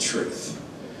seeking of the truth.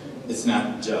 It's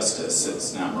not justice.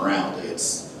 It's not morality.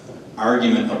 It's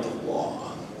argument of the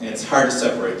law. And it's hard to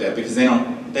separate that because they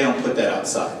don't put that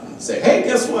outside and say, hey,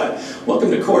 guess what?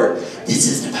 Welcome to court. This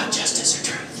isn't about justice or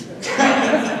truth.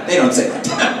 They don't say that.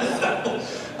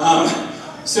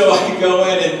 So I go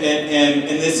in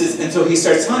and so he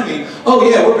starts telling me, oh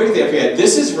yeah, we're big at the FBI.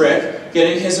 This is Rick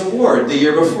getting his award the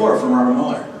year before from Robert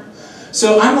Mueller.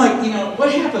 So I'm like, you know,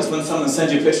 what happens when someone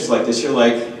sends you pictures like this? You're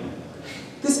like,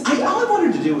 all I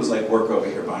wanted to do was like work over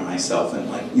here by myself and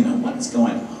like, you know, what's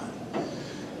going on?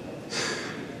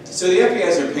 So the FBI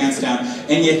has their pants down,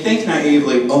 and you think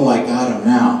naively, oh, I got them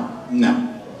now.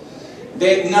 No.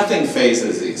 Nothing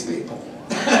phases these people.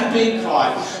 Being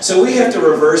caught. So we have to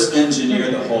reverse engineer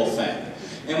the whole thing.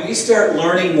 And we start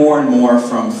learning more and more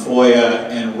from FOIA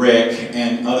and Rick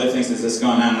and other things that's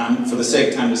going on. For the sake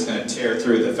of time, I'm just going to tear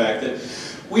through the fact that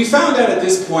we found out at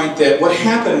this point that what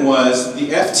happened was the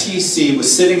FTC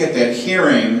was sitting at that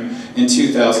hearing in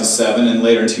 2007 and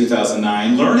later in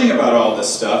 2009, learning about all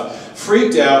this stuff,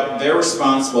 freaked out, they're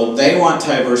responsible, they want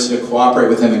Tyversa to cooperate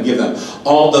with them and give them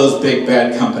all those big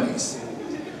bad companies.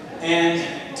 And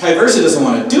Tyversa doesn't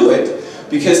want to do it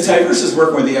because Tyversa is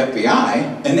working with the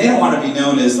FBI and they don't want to be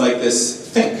known as like this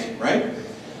think, right?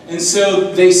 And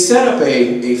so they set up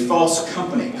a false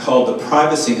company called the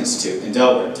Privacy Institute in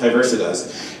Delaware, Tyversa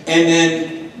does. And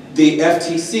then the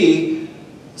FTC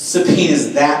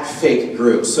subpoenas that fake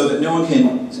group so that no one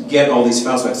can get all these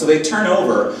files back. So they turn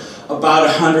over about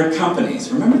 100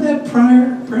 companies. Remember that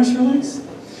prior press release?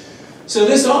 So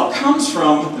this all comes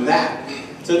from that.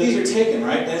 So these are taken,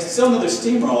 right? And it's still another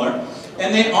steamroller.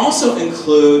 And they also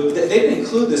include, they didn't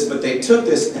include this, but they took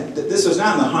this, this was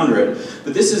not in the 100,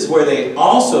 but this is where they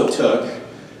also took,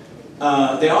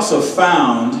 they also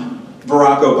found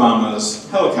Barack Obama's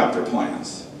helicopter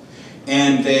plans.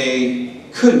 And they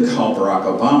couldn't call Barack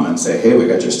Obama and say, hey, we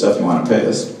got your stuff, you want to pay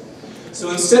us? So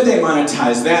instead they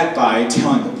monetized that by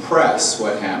telling the press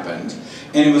what happened.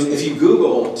 And it was, if you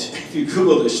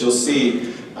Googled this, you'll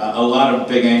see a lot of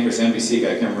big anchors, NBC guy,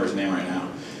 I can't remember his name right now,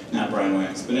 not Brian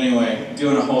Williams, but anyway,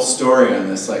 doing a whole story on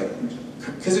this, like,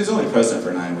 because he was only president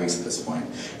for 9 weeks at this point.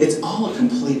 It's all a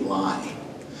complete lie.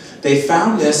 They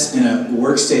found this in a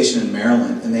workstation in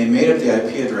Maryland, and they made up the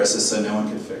IP addresses so no one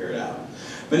could figure it out.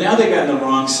 But now they got on the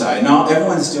wrong side. Now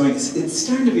everyone's doing, it's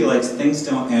starting to be like things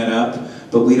don't add up,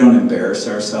 but we don't embarrass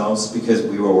ourselves because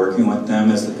we were working with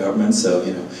them as the government, so,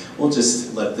 you know, we'll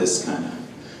just let this kind of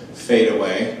fade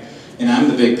away. And I'm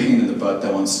the big pain in the butt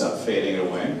that won't stop fading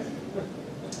away.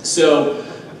 So,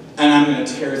 and I'm going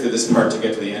to tear through this part to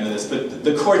get to the end of this, but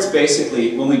the courts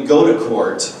basically, when we go to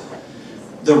court,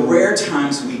 the rare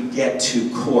times we get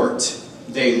to court,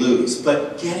 they lose.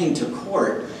 But getting to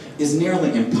court is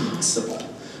nearly impossible.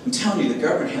 I'm telling you, the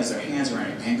government has their hands around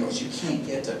your ankles. You can't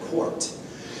get to court.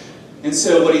 And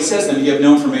so what he says then, you have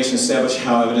no information to establish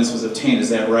how evidence was obtained. Is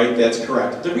that right? That's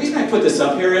correct. The reason I put this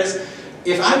up here is,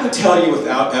 if I would tell you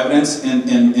without evidence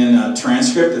in a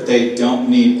transcript that they don't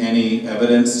need any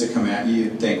evidence to come at you,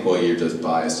 you'd think, well, you're just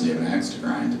biased and you have an axe to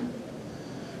grind.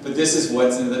 But this is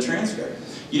what's in the transcript.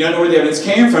 You don't know where the evidence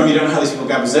came from, you don't know how these people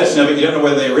got possession of it, you don't know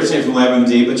whether they originated from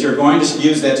LabMD, but you're going to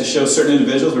use that to show certain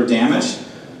individuals were damaged?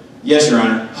 Yes, Your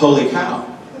Honor. Holy cow.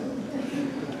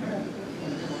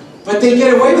 But they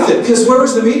get away with it, because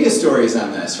where's the media stories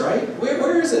on this, right?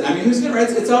 Where is it? I mean, who's going to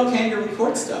write it? It's all kangaroo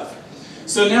court stuff.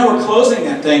 So now we're closing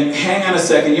that thing. Hang on a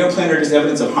second. You don't plan to introduce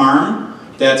evidence of harm?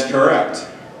 That's correct.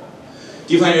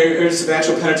 Do you plan to introduce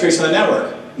actual penetration of the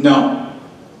network? No.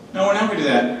 No, we're not going to do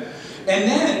that. And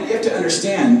then you have to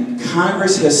understand,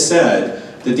 Congress has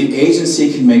said that the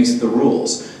agency can make the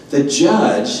rules. The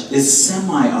judge is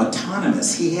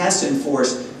semi-autonomous. He has to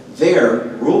enforce their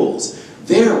rules.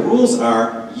 Their rules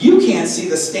are, you can't see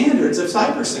the standards of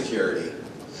cybersecurity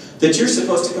that you're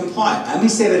supposed to comply. Let me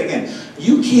say that again.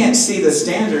 You can't see the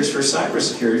standards for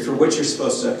cybersecurity for which you're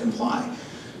supposed to comply.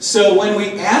 So when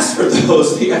we ask for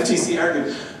those, the FTC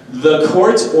argued, the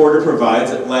court's order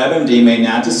provides that LabMD may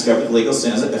not discover the legal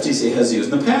standards that FTC has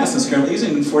used in the past and is currently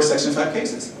using in 4 Section 5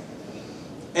 cases.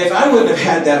 If I wouldn't have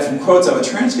had that from quotes of a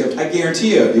transcript, I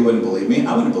guarantee you wouldn't believe me.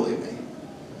 I wouldn't believe me.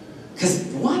 Because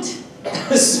what?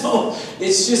 So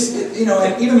it's just, you know,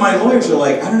 and even my lawyers are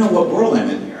like, I don't know what world I'm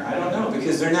in here. I don't know,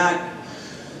 because they're not,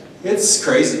 it's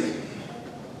crazy.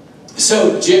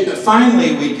 So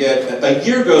finally we get, a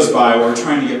year goes by, we're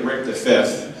trying to get Rick the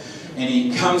 5th, and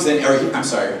he comes in,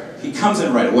 he comes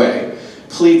in right away,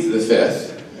 pleads the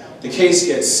 5th. The case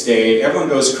gets stayed, everyone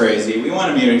goes crazy, we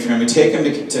want a meeting for him, we take him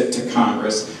to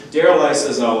Congress. Darrell Ice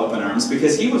is all up in arms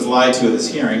because he was lied to at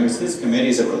this hearing, it was his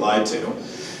committees that were lied to.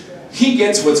 He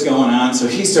gets what's going on, so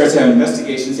he starts having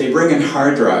investigations. They bring in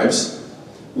hard drives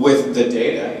with the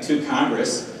data to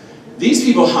Congress. These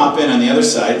people hop in on the other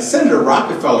side. Senator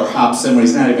Rockefeller hops in when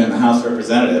he's not even in the House of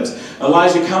Representatives.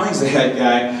 Elijah Cummings, the head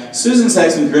guy. Susan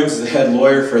Saxon-Grooms is the head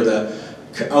lawyer for the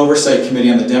Oversight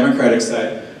Committee on the Democratic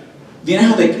side. You know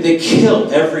how they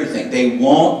kill everything. They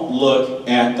won't look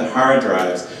at the hard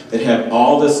drives that have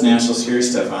all this national security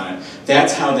stuff on it.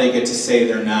 That's how they get to say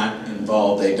they're not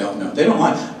involved, they don't know. They don't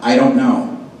lie, I don't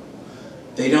know.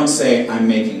 They don't say, I'm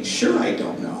making sure I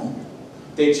don't know.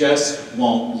 They just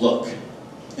won't look.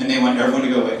 And they want everyone to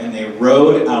go away. And they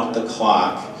rode out the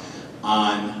clock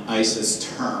on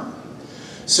ICE's term.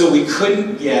 So we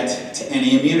couldn't get to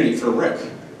any immunity for Rick.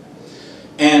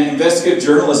 And investigative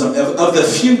journalism, of the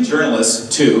few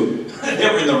journalists, two,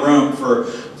 that were in the room for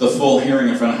the full hearing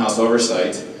in front of House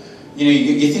Oversight, you know,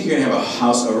 you think you're going to have a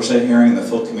House Oversight hearing and the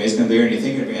full committee's going to be here, and you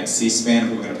think you're going to be on C-SPAN and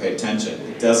people are going to pay attention.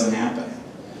 It doesn't happen.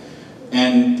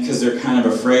 And because they're kind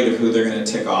of afraid of who they're going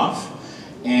to tick off.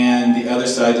 And the other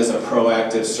side does a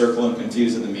proactive circle and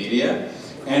confuse in the media.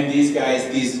 And these guys,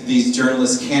 these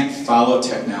journalists can't follow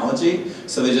technology,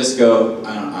 so they just go,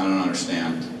 I don't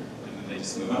understand. And then they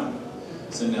just move on.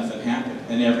 So nothing happened.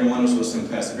 And everyone was whistling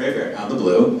past the graveyard. Out of the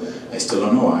blue, I still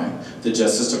don't know why, the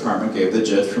Justice Department gave the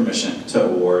judge permission to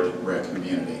award Rick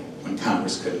immunity when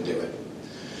Congress couldn't do it.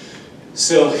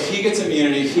 So he gets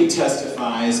immunity, he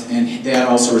testifies, and that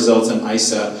also results in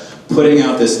ISA putting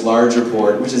out this large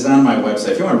report, which is on my website.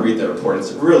 If you want to read that report,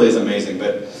 it really is amazing.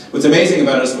 But what's amazing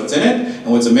about it is what's in it,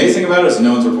 and what's amazing about it is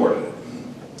no one's reported it.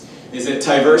 Is that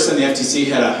Tyversa and the FTC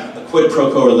had a quid pro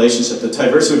quo relationship. The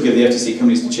Tyversa would give the FTC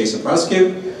companies to chase and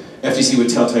prosecute. FTC would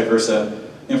tell Tyversa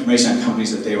information on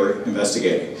companies that they were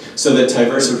investigating. So that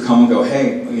Tyversa would come and go,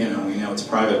 hey, you know, we know it's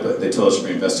private, but they told us to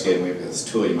be investigating. We have this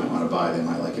tool you might want to buy. They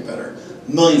might like it better.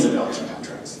 Millions of dollars in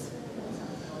contracts.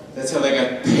 That's how they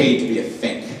got paid to be a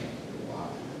fink.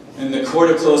 And the court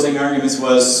of closing arguments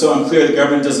was so unclear the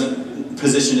government doesn't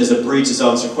position as a breach is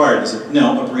all that's required. They said,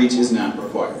 no, a breach is not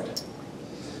required.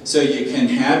 So you can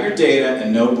have your data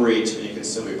and no breach, and you can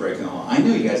still be breaking the law. I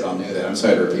knew you guys all knew that. I'm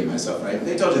sorry to repeat myself, right?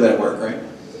 They told you that at work, right?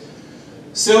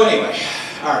 So anyway,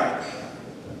 all right.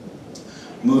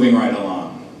 Moving right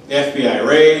along. The FBI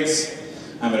raids.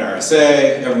 I'm at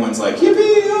RSA. Everyone's like,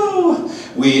 yippee, oh!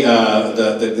 The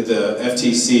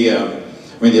FTC,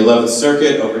 the 11th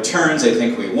Circuit overturns. They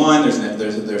think we won. There's an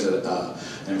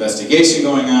investigation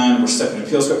going on. We're stuck in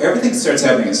appeals court. Everything starts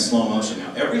happening in slow motion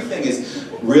now. Everything is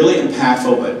really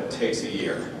impactful, but it takes a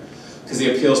year because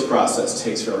the appeals process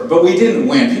takes forever. But we didn't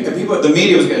win. The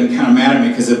media was getting kind of mad at me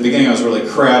because at the beginning I was really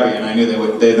crabby, and I knew they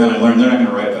would. Then I learned they're not going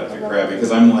to write about it if you're crabby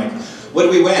because I'm like, what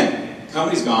did we win?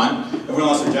 Company's gone. Everyone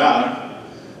lost their job.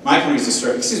 My company's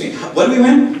destroyed. Excuse me. What did we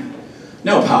win?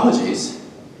 No apologies.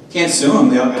 Can't sue them.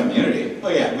 They all got immunity. Oh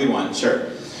yeah, we won. Sure.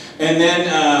 And then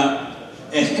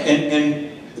and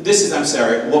this is, I'm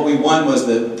sorry. What we won was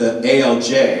the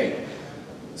ALJ.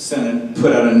 Senate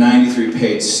put out a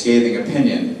 93-page scathing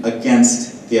opinion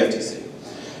against the FTC.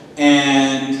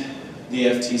 And the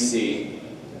FTC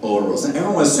overrules. And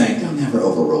everyone was saying, they'll never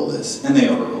overrule this. And they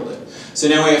overruled it. So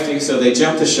now we have to, so they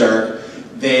jumped the shark.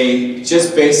 They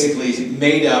just basically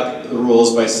made up the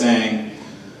rules by saying,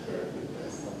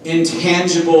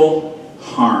 intangible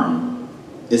harm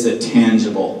is a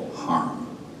tangible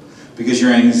harm. Because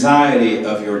your anxiety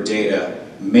of your data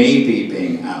maybe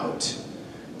being out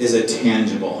is a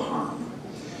tangible harm.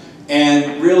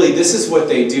 And really, this is what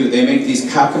they do. They make these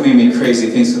cockamamie crazy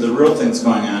things, because the real thing's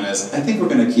going on is, I think we're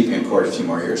going to keep you in court a few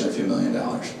more years and a few $1 million.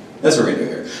 That's what we're going to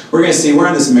do here. We're going to see, we're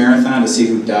on this marathon to see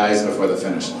who dies before the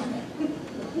finish line.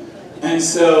 And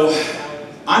so,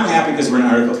 I'm happy because we're in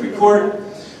Article 3 court.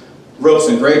 Ropes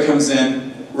and Gray comes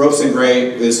in. Ropes and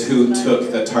Gray is who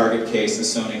took the Target case, the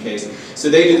Sony case. So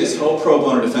they do this whole pro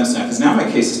bono defense now, because now my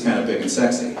case is kind of big and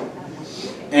sexy.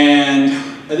 And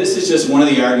this is just one of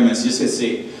the arguments, just to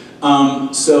see.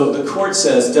 So the court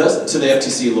says, to the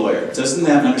FTC lawyer, doesn't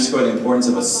that underscore the importance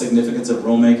of a significance of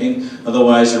rulemaking?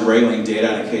 Otherwise, you're regulating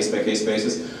data on a case-by-case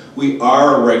basis. We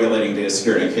are regulating data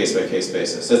security on a case-by-case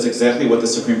basis. That's exactly what the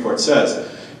Supreme Court says.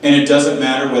 And it doesn't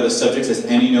matter whether the subject has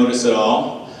any notice at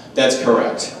all. That's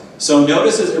correct. So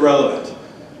notice is irrelevant.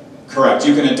 Correct.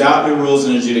 You can adopt new rules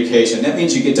in adjudication. That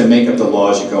means you get to make up the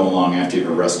law as you go along after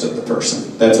you've arrested the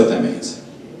person. That's what that means.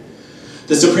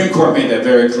 The Supreme Court made that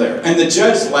very clear. And the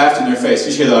judge laughed in their face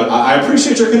because she thought, I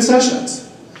appreciate your concessions.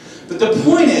 But the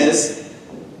point is,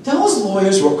 those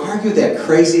lawyers will argue that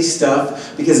crazy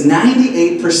stuff because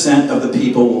 98% of the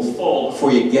people will fold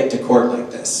before you get to court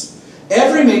like this.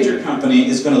 Every major company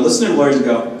is going to listen to lawyers and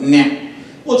go, nah,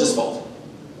 we'll just fold.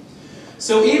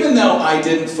 So even though I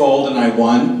didn't fold and I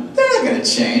won, they're not going to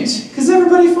change because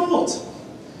everybody folds.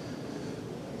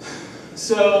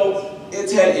 So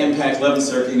it's had impact, 11th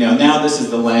Circuit, now this is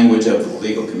the language of the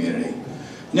legal community.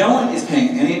 No one is paying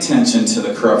any attention to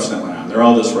the corruption that went on. They're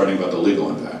all just writing about the legal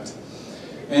impact.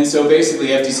 And so basically,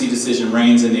 FTC decision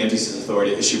reigns in the FTC's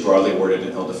authority to issue broadly worded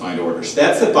and ill-defined orders.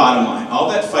 That's the bottom line. All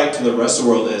that fight to the rest of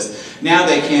the world is, now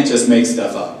they can't just make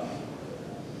stuff up.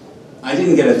 I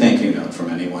didn't get a thank you note from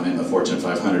anyone in the Fortune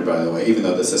 500, by the way, even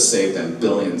though this has saved them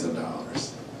billions of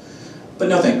dollars. But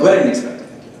no thank you. But I didn't expect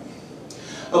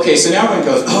that. Okay, so now everyone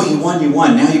goes, oh, you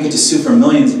won, now you get to sue for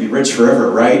millions and be rich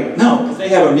forever, right? No, because they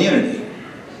have immunity.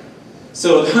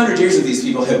 So 100 years of these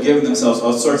people have given themselves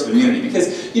all sorts of immunity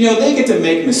because, you know, they get to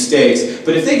make mistakes,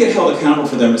 but if they get held accountable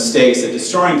for their mistakes at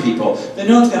destroying people, then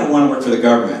no one's going to want to work for the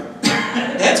government.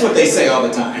 That's what they say all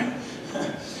the time.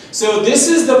 So this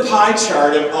is the pie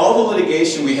chart of all the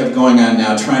litigation we have going on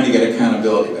now trying to get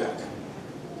accountability back.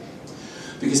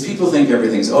 Because people think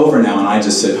everything's over now and I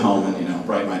just sit home and, you know,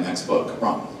 write my next book.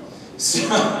 Wrong.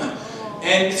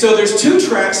 And so there's two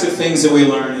tracks of things that we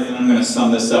learned, and I'm going to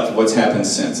sum this up to what's happened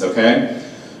since, okay?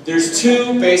 There's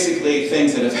two, basically,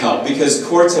 things that have helped, because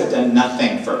courts have done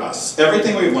nothing for us.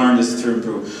 Everything we've learned is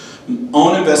through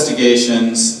own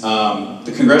investigations,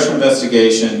 the congressional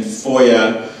investigation,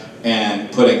 FOIA,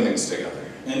 and putting things together.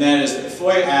 And that is the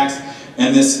FOIA Acts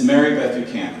and this Mary Beth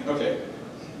Buchanan. Okay.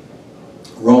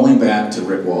 Rolling back to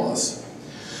Rick Wallace.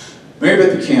 Mary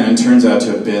Beth Buchanan turns out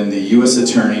to have been the U.S.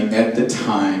 attorney at the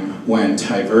time when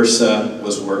Tyversa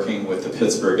was working with the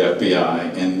Pittsburgh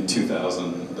FBI in the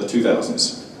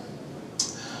 2000s.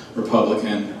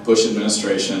 Republican, Bush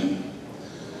administration,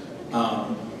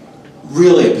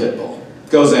 really a pit bull.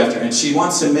 Goes after her, and she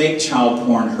wants to make child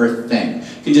porn her thing.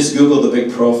 You can just Google the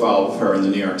big profile of her in the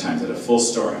New York Times, did a full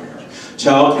story on her.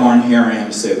 Child porn, here I am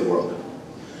to save the world.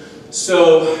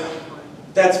 So,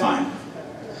 that's fine.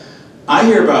 I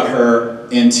hear about her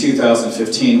in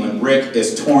 2015 when Rick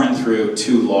is torn through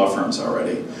two law firms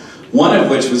already. One of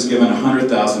which was given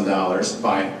 $100,000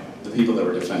 by the people that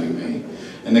were defending me.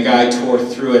 And the guy tore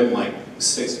through it in like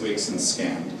 6 weeks and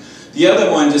scammed. The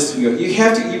other one, just to go,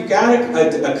 you've got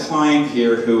a client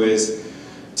here who is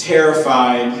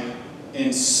terrified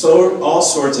in all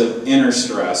sorts of inner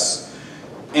stress,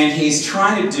 and he's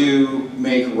trying to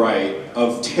make right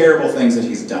of terrible things that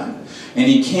he's done. And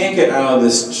he can't get out of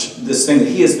this thing that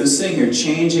he has been sitting here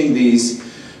changing these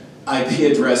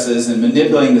IP addresses and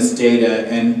manipulating this data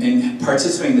and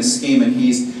participating in this scheme, and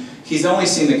he's only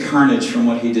seen the carnage from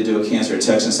what he did to a cancer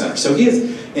detection center. So he is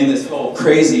in this whole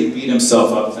crazy beat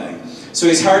himself up thing. So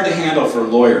he's hard to handle for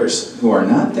lawyers, who are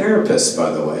not therapists,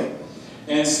 by the way.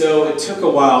 And so it took a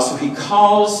while. So he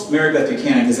calls Mary Beth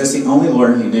Buchanan, because that's the only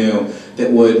lawyer he knew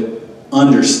that would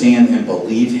understand and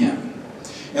believe him.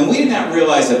 And we did not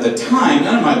realize at the time,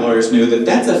 none of my lawyers knew, that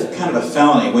that's a kind of a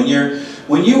felony. When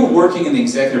you're working in the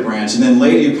executive branch and then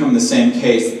later you come in the same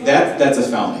case, that's a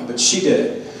felony. But she did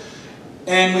it.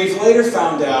 And we've later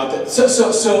found out that,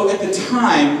 so at the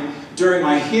time, during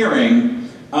my hearing,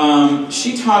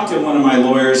 she talked to one of my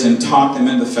lawyers and talked them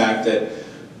into the fact that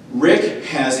Rick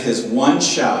has his one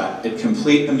shot at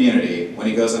complete immunity when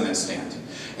he goes on that stand.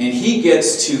 And he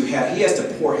has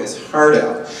to pour his heart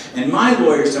out. And my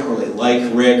lawyers don't really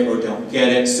like Rick or don't get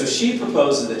it, so she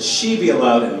proposes that she be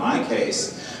allowed, in my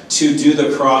case, to do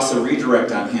the cross or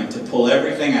redirect on him, to pull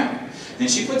everything out. And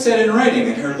she puts that in writing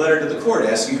in her letter to the court,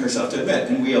 asking herself to admit,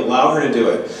 and we allow her to do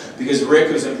it, because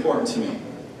Rick was important to me.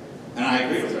 And I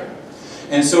agree with her.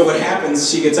 And so what happens,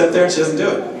 she gets up there and she doesn't do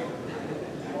it.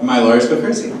 And my lawyers go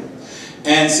crazy.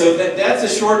 And so that's a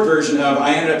short version of,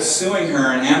 I ended up suing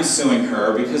her and am suing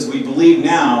her because we believe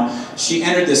now she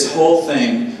entered this whole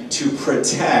thing to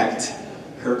protect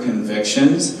her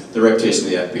convictions, the reputation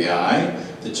of the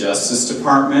FBI, the Justice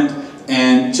Department,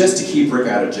 and just to keep Rick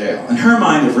out of jail. In her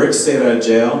mind, if Rick stayed out of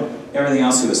jail, everything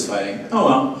else he was fighting, oh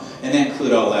well, and that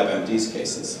included all LabMD's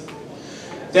cases.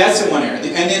 That's the one area.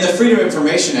 And in the Freedom of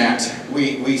Information Act,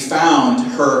 we found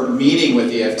her meeting with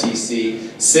the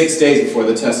FTC 6 days before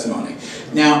the testimony.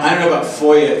 Now, I don't know about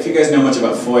FOIA, if you guys know much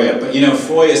about FOIA, but you know,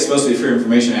 FOIA is supposed to be Freedom of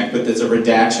Information Act, but it's a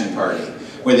redaction party,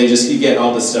 where you get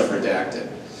all this stuff redacted.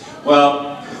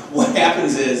 Well, what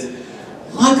happens is,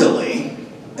 luckily,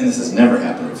 and this has never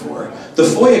happened before, the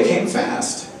FOIA came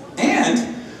fast,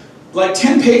 and like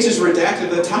 10 pages redacted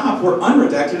at the top were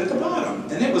unredacted at the bottom,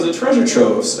 and it was a treasure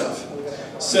trove of stuff.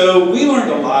 So we learned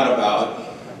a lot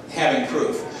about having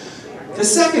proof. The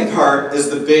second part is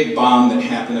the big bomb that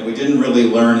happened that we didn't really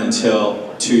learn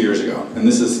until 2 years ago. And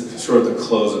this is sort of the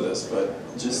close of this, but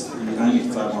just, I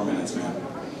need 5 more minutes, man.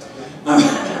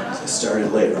 I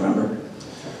started late, remember?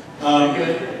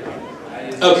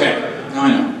 Okay, now I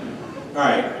know. All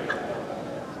right.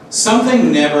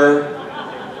 Something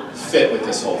never fit with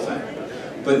this whole thing.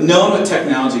 But no one with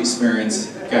technology experience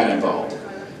got involved.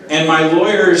 And my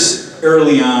lawyers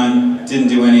early on didn't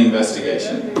do any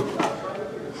investigation.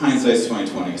 Hindsight's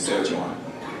 20/20, say what you want.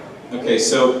 Okay,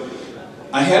 so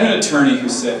I had an attorney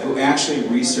who actually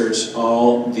researched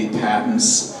all the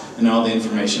patents and all the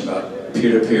information about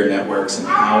peer-to-peer networks and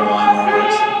how LimeWire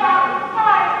works.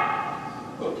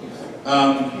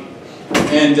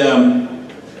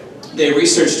 They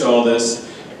researched all this,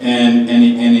 and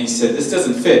he said, this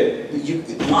doesn't fit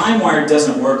LimeWire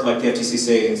doesn't work like the FTC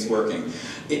say it's working.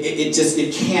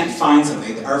 It can't find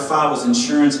something. Our file was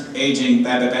insurance, aging,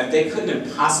 blah, blah, blah. They couldn't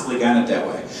have possibly gotten it that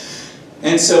way.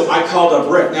 And so I called up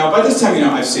Rick. Now, by this time, you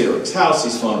know, I've stayed at Rick's house.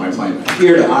 He's flown my plane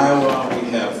here to Iowa. We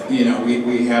have, you know,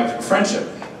 we have friendship.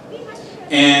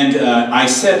 And I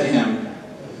said to him,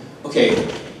 okay,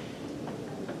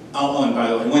 oh, and by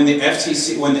the way, when the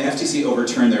FTC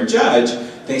overturned their judge,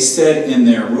 they said in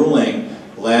their ruling,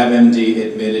 LabMD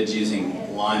admitted using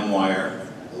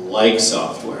LimeWire-like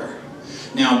software.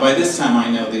 Now, by this time, I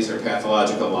know these are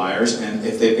pathological liars, and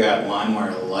if they've got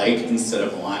LimeWire-like instead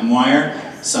of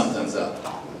LimeWire, something's up.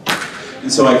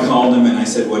 And so I called him and I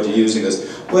said, what do you use? He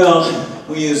goes, well,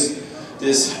 we use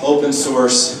this open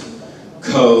source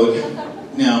code.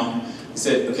 Now, he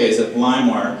said, okay, is it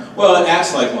LimeWire? Well, it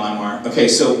acts like LimeWire. Okay,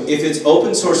 so if it's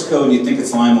open source code and you think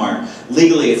it's LimeWire,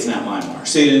 legally it's not LimeWire,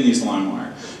 so you didn't use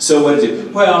LimeWire. So what did it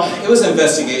do? Well, it was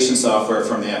investigation software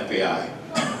from the FBI.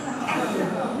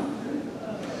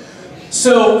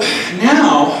 So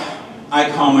now, I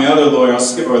call my other lawyer, I'll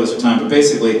skip over this for time, but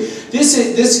basically,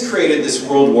 this created this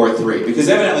World War III, because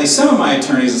evidently some of my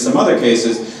attorneys in some other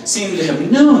cases seemed to have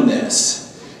known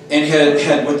this, and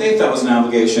had what they thought was an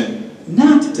obligation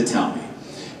not to tell me.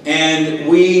 And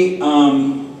we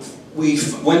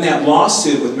when that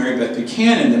lawsuit with Mary Beth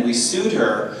Buchanan, that we sued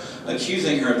her,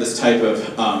 accusing her of this type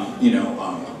of,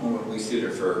 we sued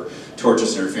her for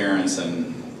tortious interference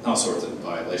and all sorts of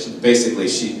violations. Basically,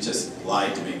 she just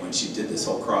lied to me when she did this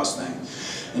whole cross thing.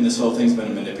 And this whole thing's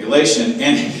been a manipulation.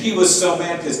 And he was so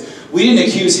mad because we didn't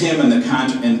accuse him in the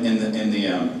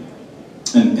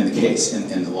case,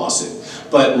 in the lawsuit.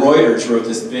 But Reuters wrote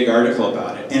this big article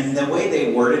about it. And the way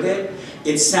they worded it,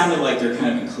 it sounded like they're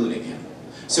kind of including him.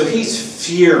 So he's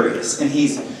furious, and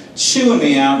he's chewing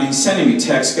me out, and he's sending me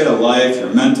texts, get a life,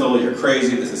 you're mental, you're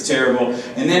crazy, this is terrible.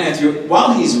 And then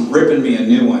while he's ripping me a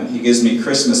new one, he gives me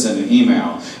Christmas in an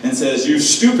email and says, you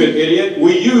stupid idiot,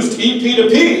 we used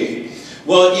EP2P.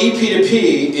 Well,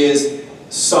 EP2P is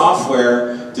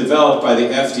software developed by the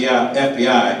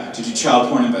FBI to do child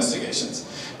porn investigations.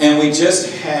 And we just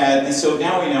had, and so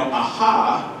now we know,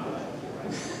 aha,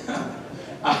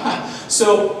 aha.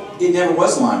 So it never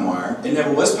was LimeWire, it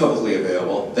never was publicly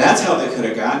available. That's how they could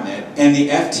have gotten it. And the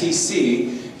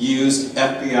FTC used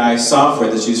FBI software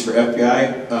that's used for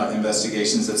FBI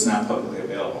investigations that's not publicly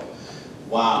available.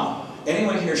 Wow.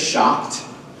 Anyone here shocked?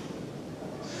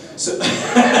 So,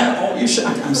 oh, you're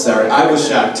shocked? I'm sorry, I was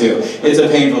shocked too. It's a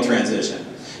painful transition.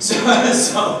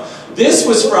 So this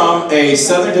was from a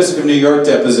Southern District of New York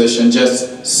deposition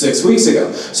just 6 weeks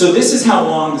ago. So this is how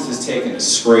long this has taken to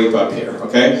scrape up here,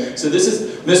 okay? So this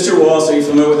is, Mr. Walls, are you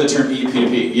familiar with the term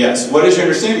EP2P? Yes. What is your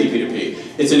understanding of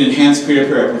EP2P? It's an enhanced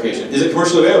peer-to-peer application. Is it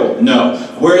commercially available? No.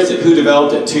 Where is it? Who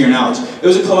developed it, to your knowledge? It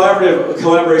was a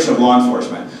collaboration of law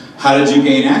enforcement. How did you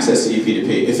gain access to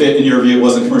EP2P? If it, in your view,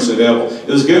 wasn't commercially available, it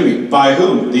was given to you. By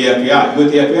whom? The FBI. Who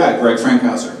at the FBI? Greg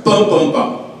Frankhauser. Boom, boom,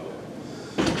 boom.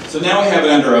 So now we have it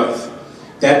under oath.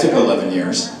 That took 11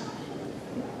 years.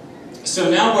 So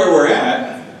now where we're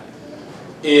at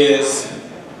is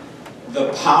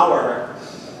the power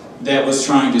that was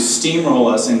trying to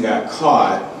steamroll us and got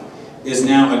caught is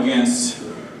now against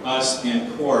us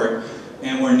in court.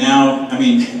 And we're now, I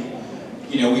mean,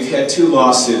 you know, we've had 2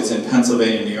 lawsuits in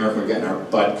Pennsylvania and New York. We're getting our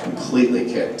butt completely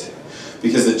kicked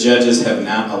because the judges have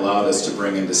not allowed us to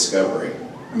bring in discovery.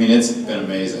 I mean, it's been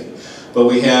amazing. But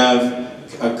we have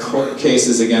court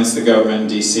cases against the government in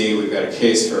D.C. We've got a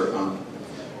case for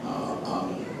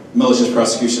malicious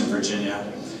prosecution in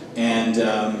Virginia. And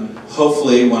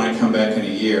hopefully, when I come back in a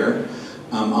year,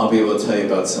 I'll be able to tell you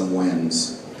about some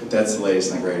wins. But that's the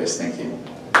latest and the greatest. Thank you.